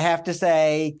 And I have to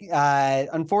say,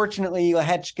 unfortunately,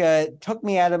 Lechechka took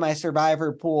me out of my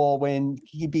survivor pool when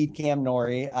he beat Cam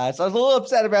Norrie. So I was a little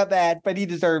upset about that, but he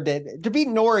deserved it. To beat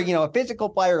Norrie, a physical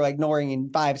player like Norrie in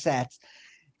 5 sets,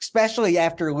 especially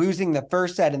after losing the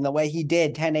first set in the way he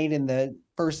did, 10-8 in the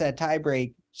first set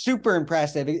tiebreak, super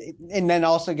impressive. And then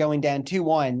also going down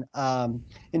 2-1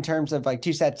 in terms of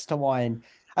 2-1.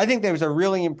 I think there was a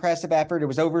really impressive effort. It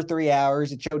was over 3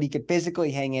 hours. It showed he could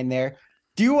physically hang in there.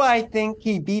 Do I think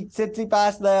he beat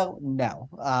Tsitsipas though? No.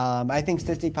 I think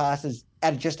Tsitsipas is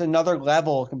at just another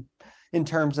level in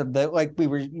terms of like we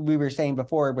were saying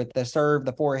before with the serve,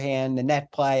 the forehand, the net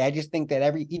play. I just think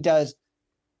that he just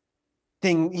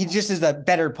is a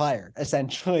better player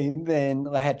essentially than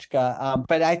Lechechka.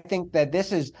 But I think that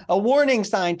this is a warning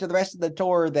sign to the rest of the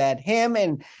tour that him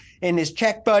and his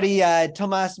Czech buddy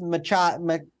Tomas Machak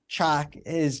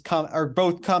are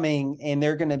both coming, and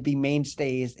they're going to be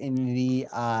mainstays in the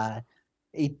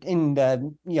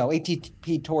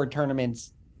ATP Tour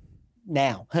tournaments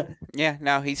now. Yeah,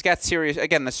 now he's got serious.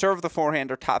 Again, the serve, the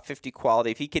forehand are top 50 quality.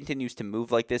 If he continues to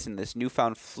move like this in this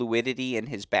newfound fluidity in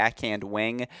his backhand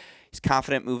wing, he's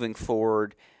confident moving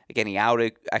forward. Again, he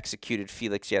out-executed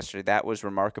Felix yesterday. That was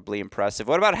remarkably impressive.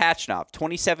 What about Khachanov?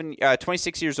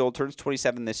 26 years old, turns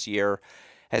 27 this year,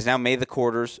 has now made the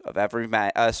quarters of every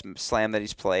slam that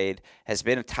he's played, has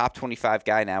been a top 25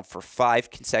 guy now for 5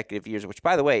 consecutive years, which,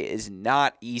 by the way, is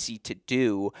not easy to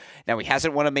do. Now, he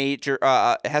hasn't won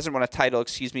a title,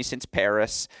 since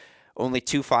Paris. Only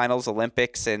 2 finals,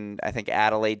 Olympics, and I think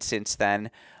Adelaide since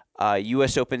then.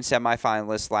 U.S. Open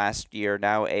semifinalist last year,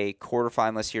 now a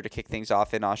quarterfinalist here to kick things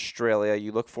off in Australia.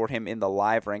 You look for him in the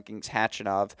live rankings.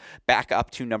 Khachanov back up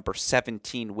to number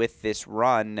 17 with this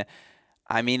run.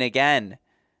 I mean, again,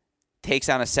 takes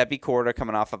on a Sebi Korda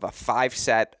coming off of a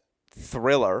 5-set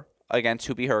thriller against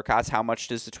Hubie Hurkacz. How much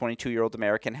does the 22-year-old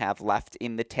American have left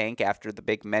in the tank after the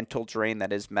big mental drain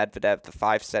that is Medvedev, the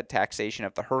 5-set taxation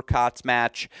of the Hurkacz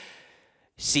match?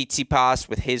 Tsitsipas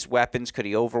with his weapons, could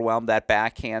he overwhelm that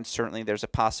backhand? Certainly there's a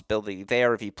possibility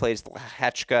there. If he plays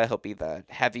Lechechka, he'll be the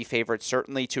heavy favorite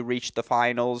certainly to reach the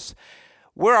finals.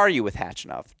 Where are you with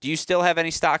Khachanov? Do you still have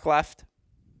any stock left?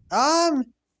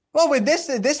 Well, when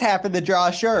this happened, the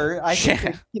draw, sure.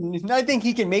 Yeah. I think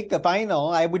he can make the final.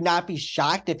 I would not be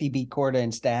shocked if he beat Korda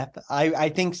and Steph. I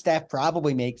think Steph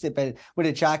probably makes it, but would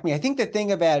it shock me? I think the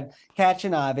thing about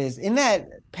Kachanov is in that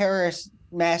Paris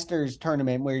Masters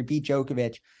tournament where he beat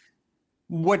Djokovic,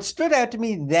 what stood out to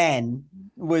me then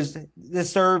was the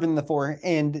serve and the forehand,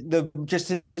 and the just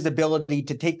his ability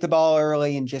to take the ball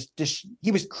early and just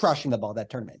he was crushing the ball that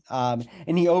tournament.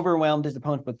 And he overwhelmed his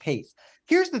opponent with pace.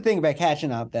 Here's the thing about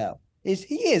Kachanov though, is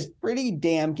he is pretty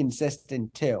damn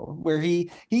consistent too, where he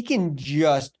can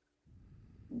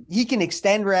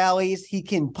extend rallies, he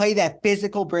can play that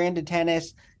physical brand of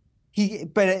tennis.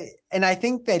 And I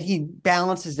think that he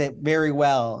balances it very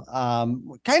well.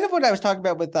 Kind of what I was talking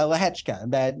about with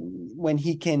Lehechka, that when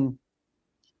he can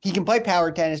play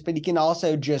power tennis, but he can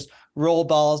also just roll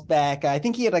balls back. I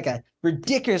think he had like a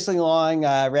ridiculously long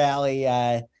rally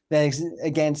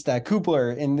against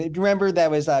Kubler, and do you remember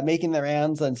that was making the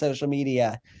rounds on social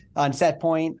media on Set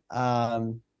Point.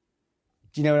 Do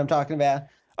you know what I'm talking about?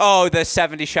 Oh, the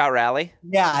 70-shot rally?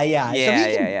 Yeah. So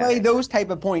he can play yeah. those type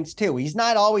of points too. He's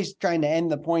not always trying to end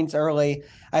the points early.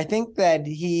 I think that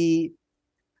he's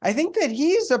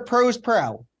a pro's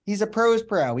pro. He's a pro's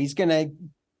pro. He's going to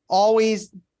always,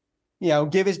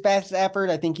 give his best effort.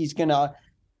 I think he's going to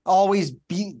always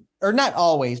beat, or not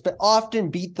always, but often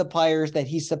beat the players that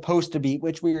he's supposed to beat,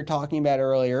 which we were talking about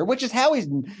earlier, which is how he's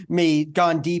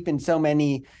gone deep in so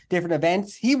many different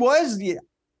events.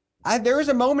 There was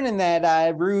a moment in that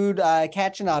Ruud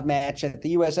Kachanov match at the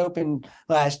U.S. Open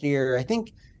last year. I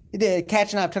think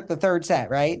Kachanov took the third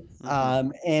set, right? Mm-hmm.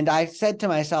 And I said to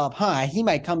myself, he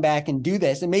might come back and do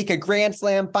this and make a Grand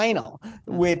Slam final,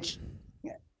 which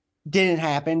didn't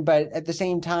happen. But at the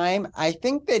same time, I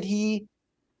think that he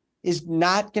is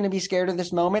not going to be scared of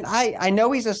this moment. I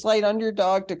know he's a slight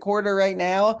underdog to Korda right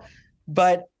now,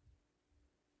 but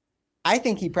I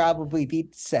think he probably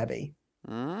beats Sebi.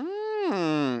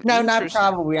 No, not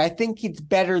probably. I think it's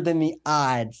better than the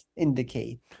odds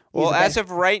indicate. Well, as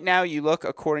of right now, you look,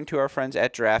 according to our friends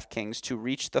at DraftKings, to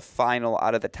reach the final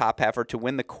out of the top half, or to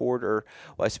win the quarter.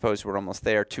 Well, I suppose we're almost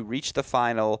there. To reach the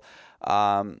final,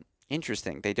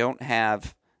 interesting. They don't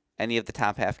have any of the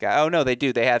top half guys. Oh, no, they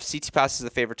do. They have Tsitsipas as the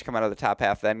favorite to come out of the top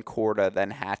half, then Korda,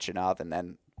 then Khachanov, and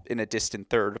then in a distant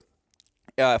fourth,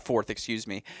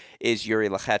 is Yuri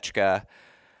Lehechka.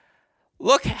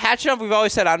 Look, Khachanov, we've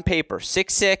always said on paper,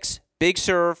 6'6", big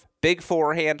serve, big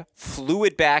forehand,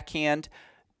 fluid backhand,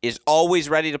 is always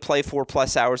ready to play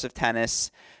 4+ hours of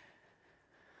tennis.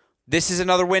 This is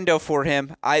another window for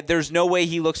him. There's no way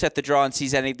he looks at the draw and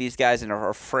sees any of these guys and are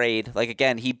afraid. Like,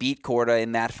 again, he beat Korda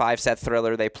in that 5-set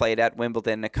thriller they played at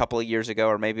Wimbledon a couple of years ago,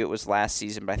 or maybe it was last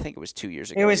season, but I think it was 2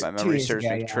 years ago. It was 2 years ago,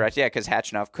 yeah. Correct. Yeah, because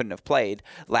Khachanov couldn't have played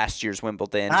last year's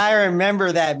Wimbledon. I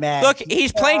remember that match. Look,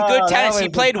 he's playing good tennis. He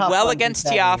played well against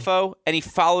Tiafoe, and he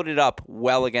followed it up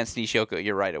well against Nishioka.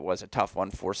 You're right, it was a tough one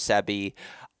for Sebi.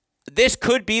 This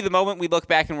could be the moment we look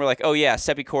back and we're like, oh yeah,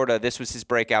 Sebi Korda, this was his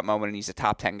breakout moment and he's a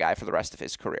top 10 guy for the rest of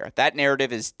his career. That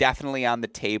narrative is definitely on the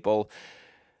table.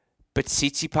 But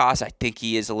Tsitsipas, I think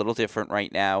he is a little different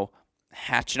right now.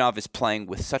 Khachanov is playing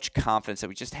with such confidence that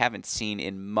we just haven't seen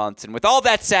in months. And with all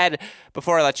that said,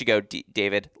 before I let you go,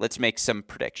 David, let's make some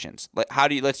predictions.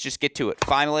 Let's just get to it.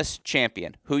 Finalist,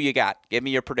 champion. Who you got? Give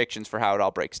me your predictions for how it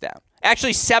all breaks down.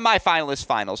 Actually, semifinalist,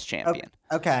 finals, champion.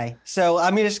 Okay. So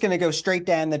I'm just going to go straight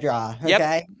down the draw.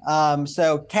 Okay. Yep.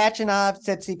 So Khachanov,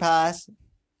 Tsitsipas,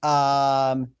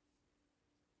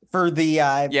 for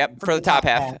the top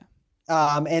half.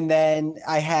 And then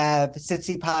I have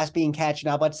Tsitsipas being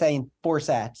Khachanov, let's say in 4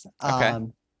 sets. Okay.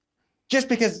 Just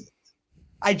because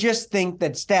I just think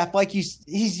that Steph, like he's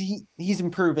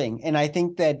improving, and I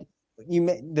think that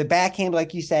the backhand,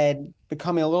 like you said,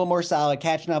 becoming a little more solid.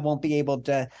 Khachanov won't be able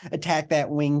to attack that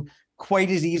wing quite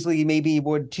as easily maybe he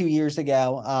would 2 years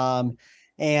ago.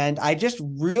 And I just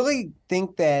really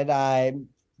think that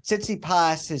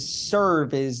Tsitsipas, his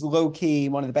serve is low key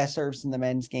one of the best serves in the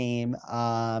men's game.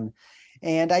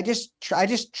 And I just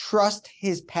trust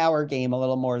his power game a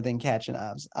little more than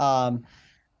Kachanov's.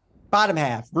 Bottom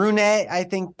half, Rune, I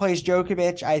think, plays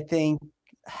Djokovic.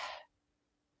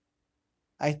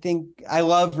 I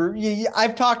love.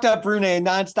 I've talked up Rune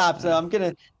nonstop, so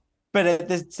but at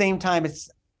the same time,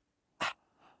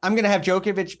 I'm gonna have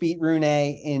Djokovic beat Rune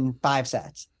in 5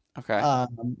 sets. Okay.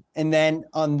 And then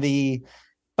on the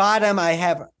bottom,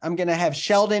 I'm gonna have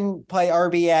Sheldon play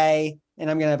RBA, and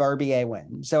I'm gonna have RBA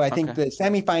win. So I think the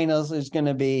semifinals is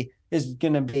gonna be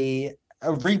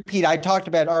a repeat. I talked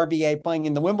about RBA playing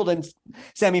in the Wimbledon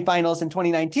semifinals in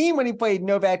 2019 when he played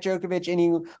Novak Djokovic and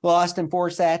he lost in 4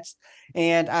 sets.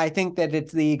 And I think that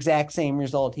it's the exact same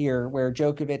result here where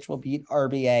Djokovic will beat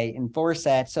RBA in 4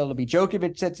 sets. So it'll be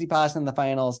Djokovic, Tsitsipas in the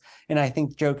finals. And I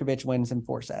think Djokovic wins in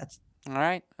 4 sets. All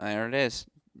right. There it is.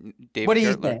 David What do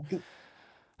you Gertler. think?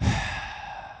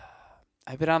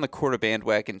 I've been on the Korda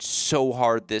bandwagon so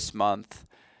hard this month.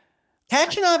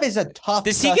 Khachanov is a tough.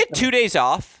 Does he get 2 days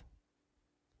off?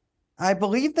 I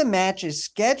believe the match is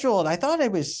scheduled. I thought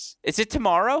it was. Is it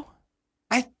tomorrow?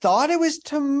 I thought it was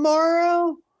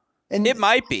tomorrow. And it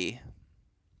might be.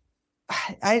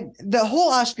 The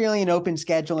whole Australian Open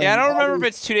scheduling. Yeah, I don't remember if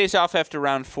it's 2 days off after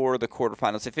round 4 of the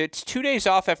quarterfinals. If it's 2 days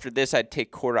off after this, I'd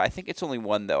take Korda. I think it's only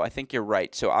 1, though. I think you're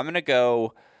right. So I'm going to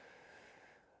go.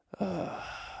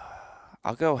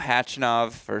 I'll go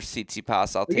Khachanov versus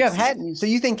Tsitsipas. So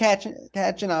you think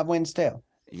Khachanov wins too?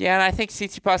 Yeah, and I think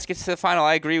Tsitsipas gets to the final.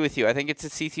 I agree with you. I think it's a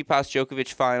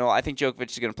Tsitsipas-Djokovic final. I think Djokovic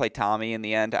is going to play Tommy in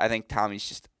the end. I think Tommy's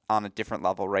just on a different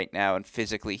level right now, and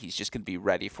physically he's just going to be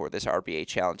ready for this RBA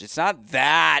challenge. It's not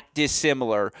that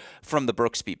dissimilar from the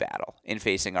Brooksby battle in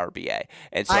facing RBA,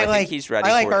 and so I think he's ready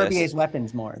for this. I like RBA's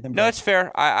weapons more than Brooksby. No, it's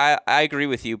fair. I agree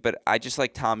with you, but I just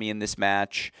like Tommy in this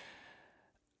match.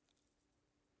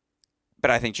 But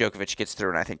I think Djokovic gets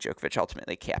through, and I think Djokovic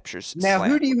ultimately captures. Now,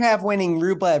 Slam. Who do you have winning,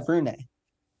 Rublev-Rune?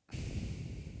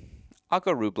 I'll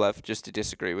go Rublev just to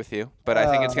disagree with you, but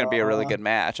I think it's going to be a really good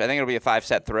match. I think it'll be a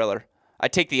 5-set thriller. I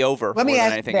take the over more than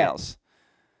anything else.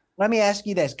 Let me ask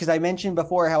you this, because I mentioned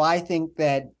before how I think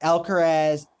that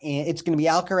it's going to be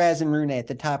Alcaraz and Rune at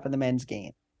the top of the men's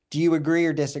game. Do you agree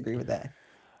or disagree with that?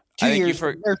 2 years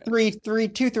or 3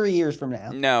 years from now.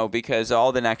 No, because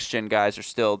all the next gen guys are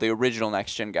still the original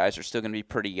next gen guys are still going to be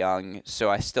pretty young.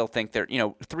 So I still think they're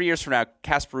 3 years from now,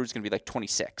 Casper Ruud's going to be like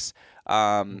 26.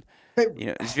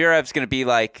 Zverev's going to be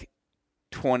like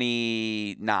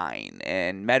 29,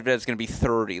 and Medvedev's going to be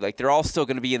 30. Like they're all still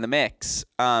going to be in the mix.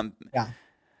 Yeah.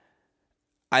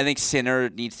 I think Sinner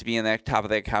needs to be in the top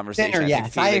of that conversation. Sinner,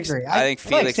 yes, I agree. I think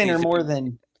Felix like Sinner more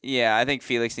than. Yeah, I think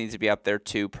Felix needs to be up there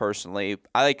too, personally.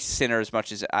 I like Sinner as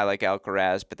much as I like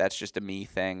Alcaraz, but that's just a me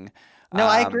thing. No,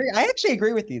 I agree. I actually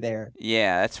agree with you there.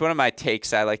 Yeah, that's one of my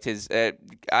takes. I liked his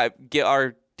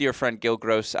our dear friend Gil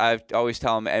Gross. I always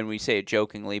tell him, and we say it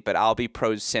jokingly, but I'll be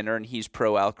pro Sinner and he's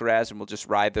pro Alcaraz, and we'll just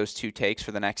ride those two takes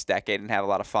for the next decade and have a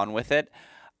lot of fun with it.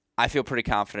 I feel pretty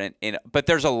confident in it, but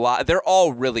there's a lot. They're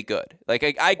all really good. Like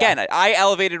I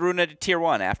elevated Rune to tier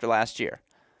 1 after last year.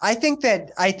 I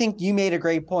think you made a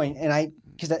great point, and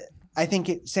because I think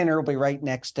Sinner will be right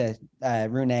next to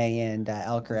Rune and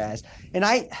Alcaraz, and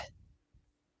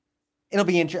it'll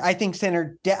be interesting. I think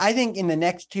Sinner. I think in the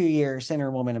next 2 years,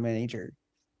 Sinner will win a major.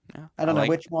 Yeah, I don't know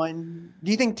which one.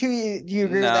 Do you think 2? Do you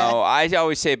agree with that? No, I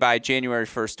always say by January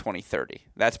 1st, 2030.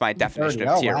 That's my definition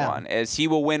of tier 1. Is he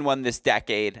will win one this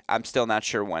decade. I'm still not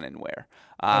sure when and where.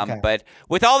 Okay. But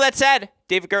with all that said,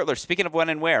 David Gertler, speaking of when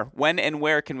and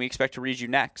where can we expect to read you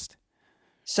next?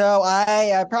 So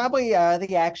I probably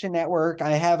the Action Network.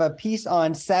 I have a piece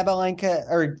on Sabalenka,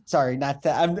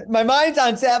 my mind's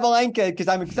on Sabalenka because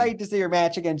I'm excited to see her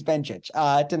match against Bencic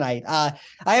tonight. I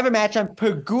have a match on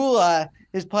Pegula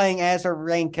is playing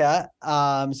Azarenka.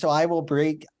 So I will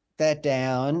break that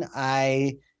down.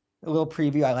 A little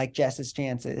preview. I like Jess's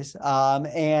chances.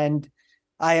 And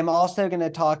I am also going to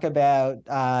talk about,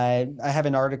 I have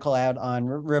an article out on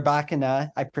Rybakina.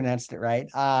 I pronounced it right.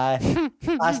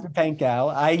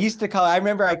 Ostapenko. I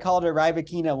remember I called her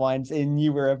Rybakina once and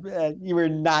you were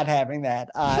not having that.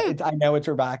 I know it's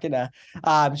Rybakina.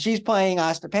 She's playing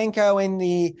Ostapenko in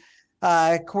the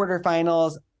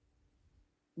quarterfinals.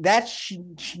 That's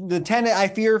the tennis. I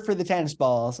fear for the tennis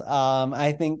balls.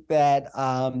 I think that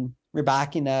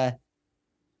Rybakina,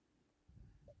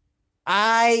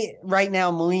 right now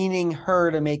I'm leaning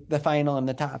her to make the final in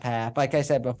the top half, like I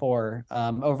said before,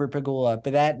 over Pegula,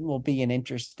 but that will be an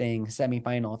interesting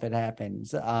semifinal if it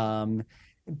happens.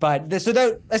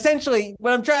 Essentially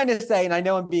what I'm trying to say, and I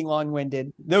know I'm being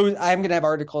long-winded, I'm going to have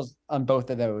articles on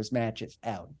both of those matches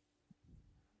out.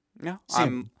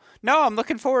 I'm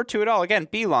looking forward to it all. Again,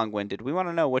 be long-winded. We want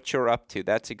to know what you're up to.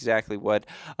 That's exactly what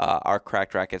our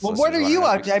Cracked Rackets. Well, what are you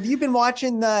up to? Have you been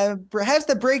watching has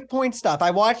the Breakpoint stuff? I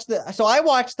watched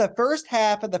the first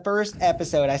half of the first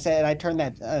episode. I said I turned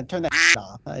that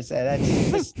off. I said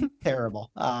that's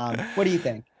terrible. What do you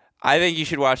think? I think you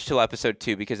should watch till episode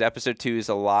 2 because episode 2 is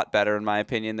a lot better in my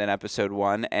opinion than episode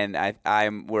 1, and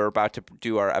we're about to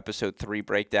do our episode 3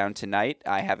 breakdown tonight.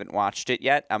 I haven't watched it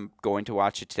yet. I'm going to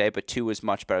watch it today, but 2 is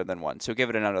much better than 1, so give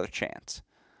it another chance.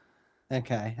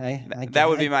 Okay, that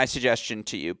would be my suggestion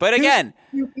to you. But again,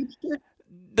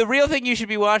 The real thing you should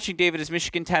be watching, David, is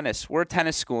Michigan tennis. We're a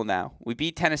tennis school now. We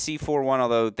beat Tennessee 4-1,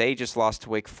 although they just lost to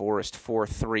Wake Forest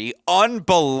 4-3.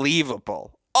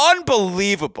 Unbelievable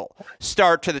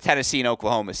start to the Tennessee and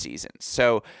Oklahoma season.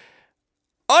 So,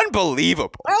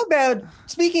 unbelievable. How about,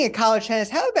 speaking of college tennis,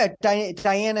 how about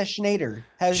Diana Schneider?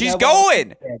 She's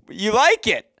going. You like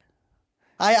it.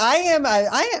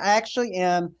 I actually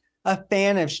am a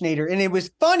fan of Schneider. And it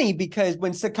was funny because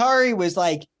when Sakari was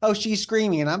like, oh, she's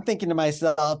screaming. And I'm thinking to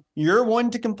myself, you're one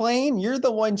to complain. You're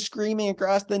the one screaming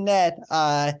across the net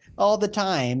all the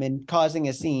time and causing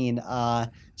a scene.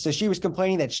 So she was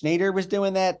complaining that Schneider was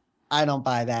doing that. I don't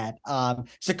buy that.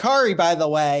 Sakari, by the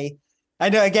way, I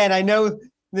know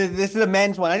this is a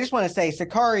men's one. I just want to say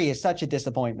Sakari is such a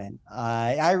disappointment.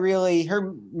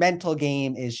 Her mental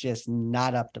game is just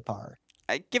not up to par.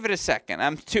 Give it a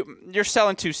second. You're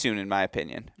selling too soon, in my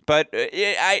opinion. But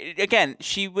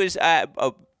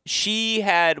she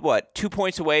had 2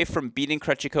 points away from beating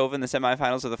Krejcikova in the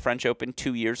semifinals of the French Open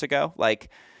 2 years ago.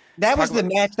 That was the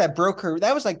match that broke her.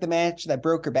 That was the match that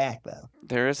broke her back, though.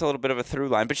 There is a little bit of a through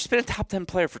line, but she's been a top 10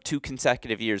 player for 2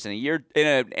 consecutive years. In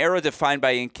an era defined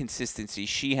by inconsistency,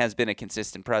 she has been a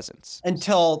consistent presence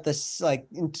until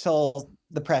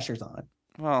the pressure's on.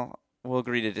 Well, we'll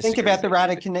agree to disagree. Think about the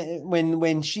Radicka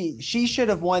when she should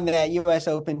have won that U.S.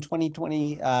 Open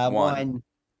 2021.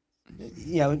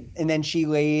 And then she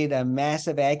laid a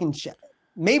massive egg, and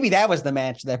maybe that was the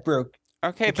match that broke.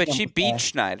 Okay, but she beat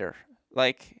Schneider.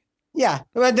 Yeah,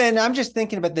 but then I'm just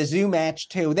thinking about the Zhu match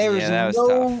too. There was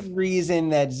no reason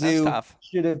that Zhu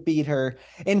should have beat her,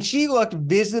 and she looked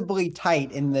visibly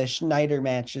tight in the Schneider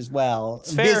match as well.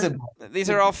 Visible. These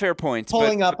are all fair points.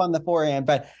 Pulling up on the forehand,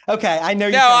 but okay, I know.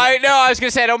 I was gonna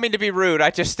say I don't mean to be rude.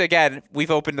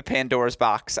 We've opened the Pandora's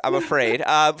box, I'm afraid.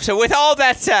 So with all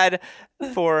that said,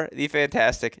 for the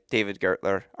fantastic David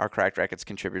Gertler, our Cracked Racquets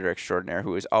contributor extraordinaire,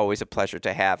 who is always a pleasure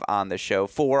to have on the show,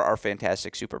 for our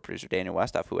fantastic super producer Daniel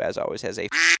Westhoff, who as always has a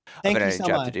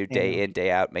job to do day in,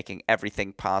 day out, making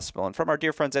everything possible. And from our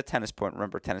dear friends at Tennis Point,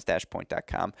 remember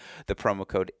tennis-point.com, the promo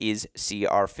code is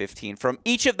CR15. From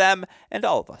each of them and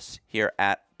all of us here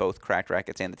at both Cracked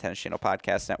Racquets and the Tennis Channel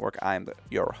Podcast Network, I'm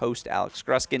your host, Alex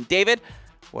Gruskin. David,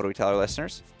 what do we tell our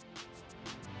listeners?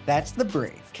 That's the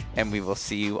break. And we will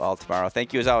see you all tomorrow.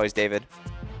 Thank you as always, David.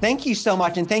 Thank you so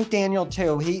much. And thank Daniel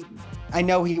too. I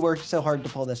know he worked so hard to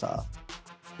pull this off.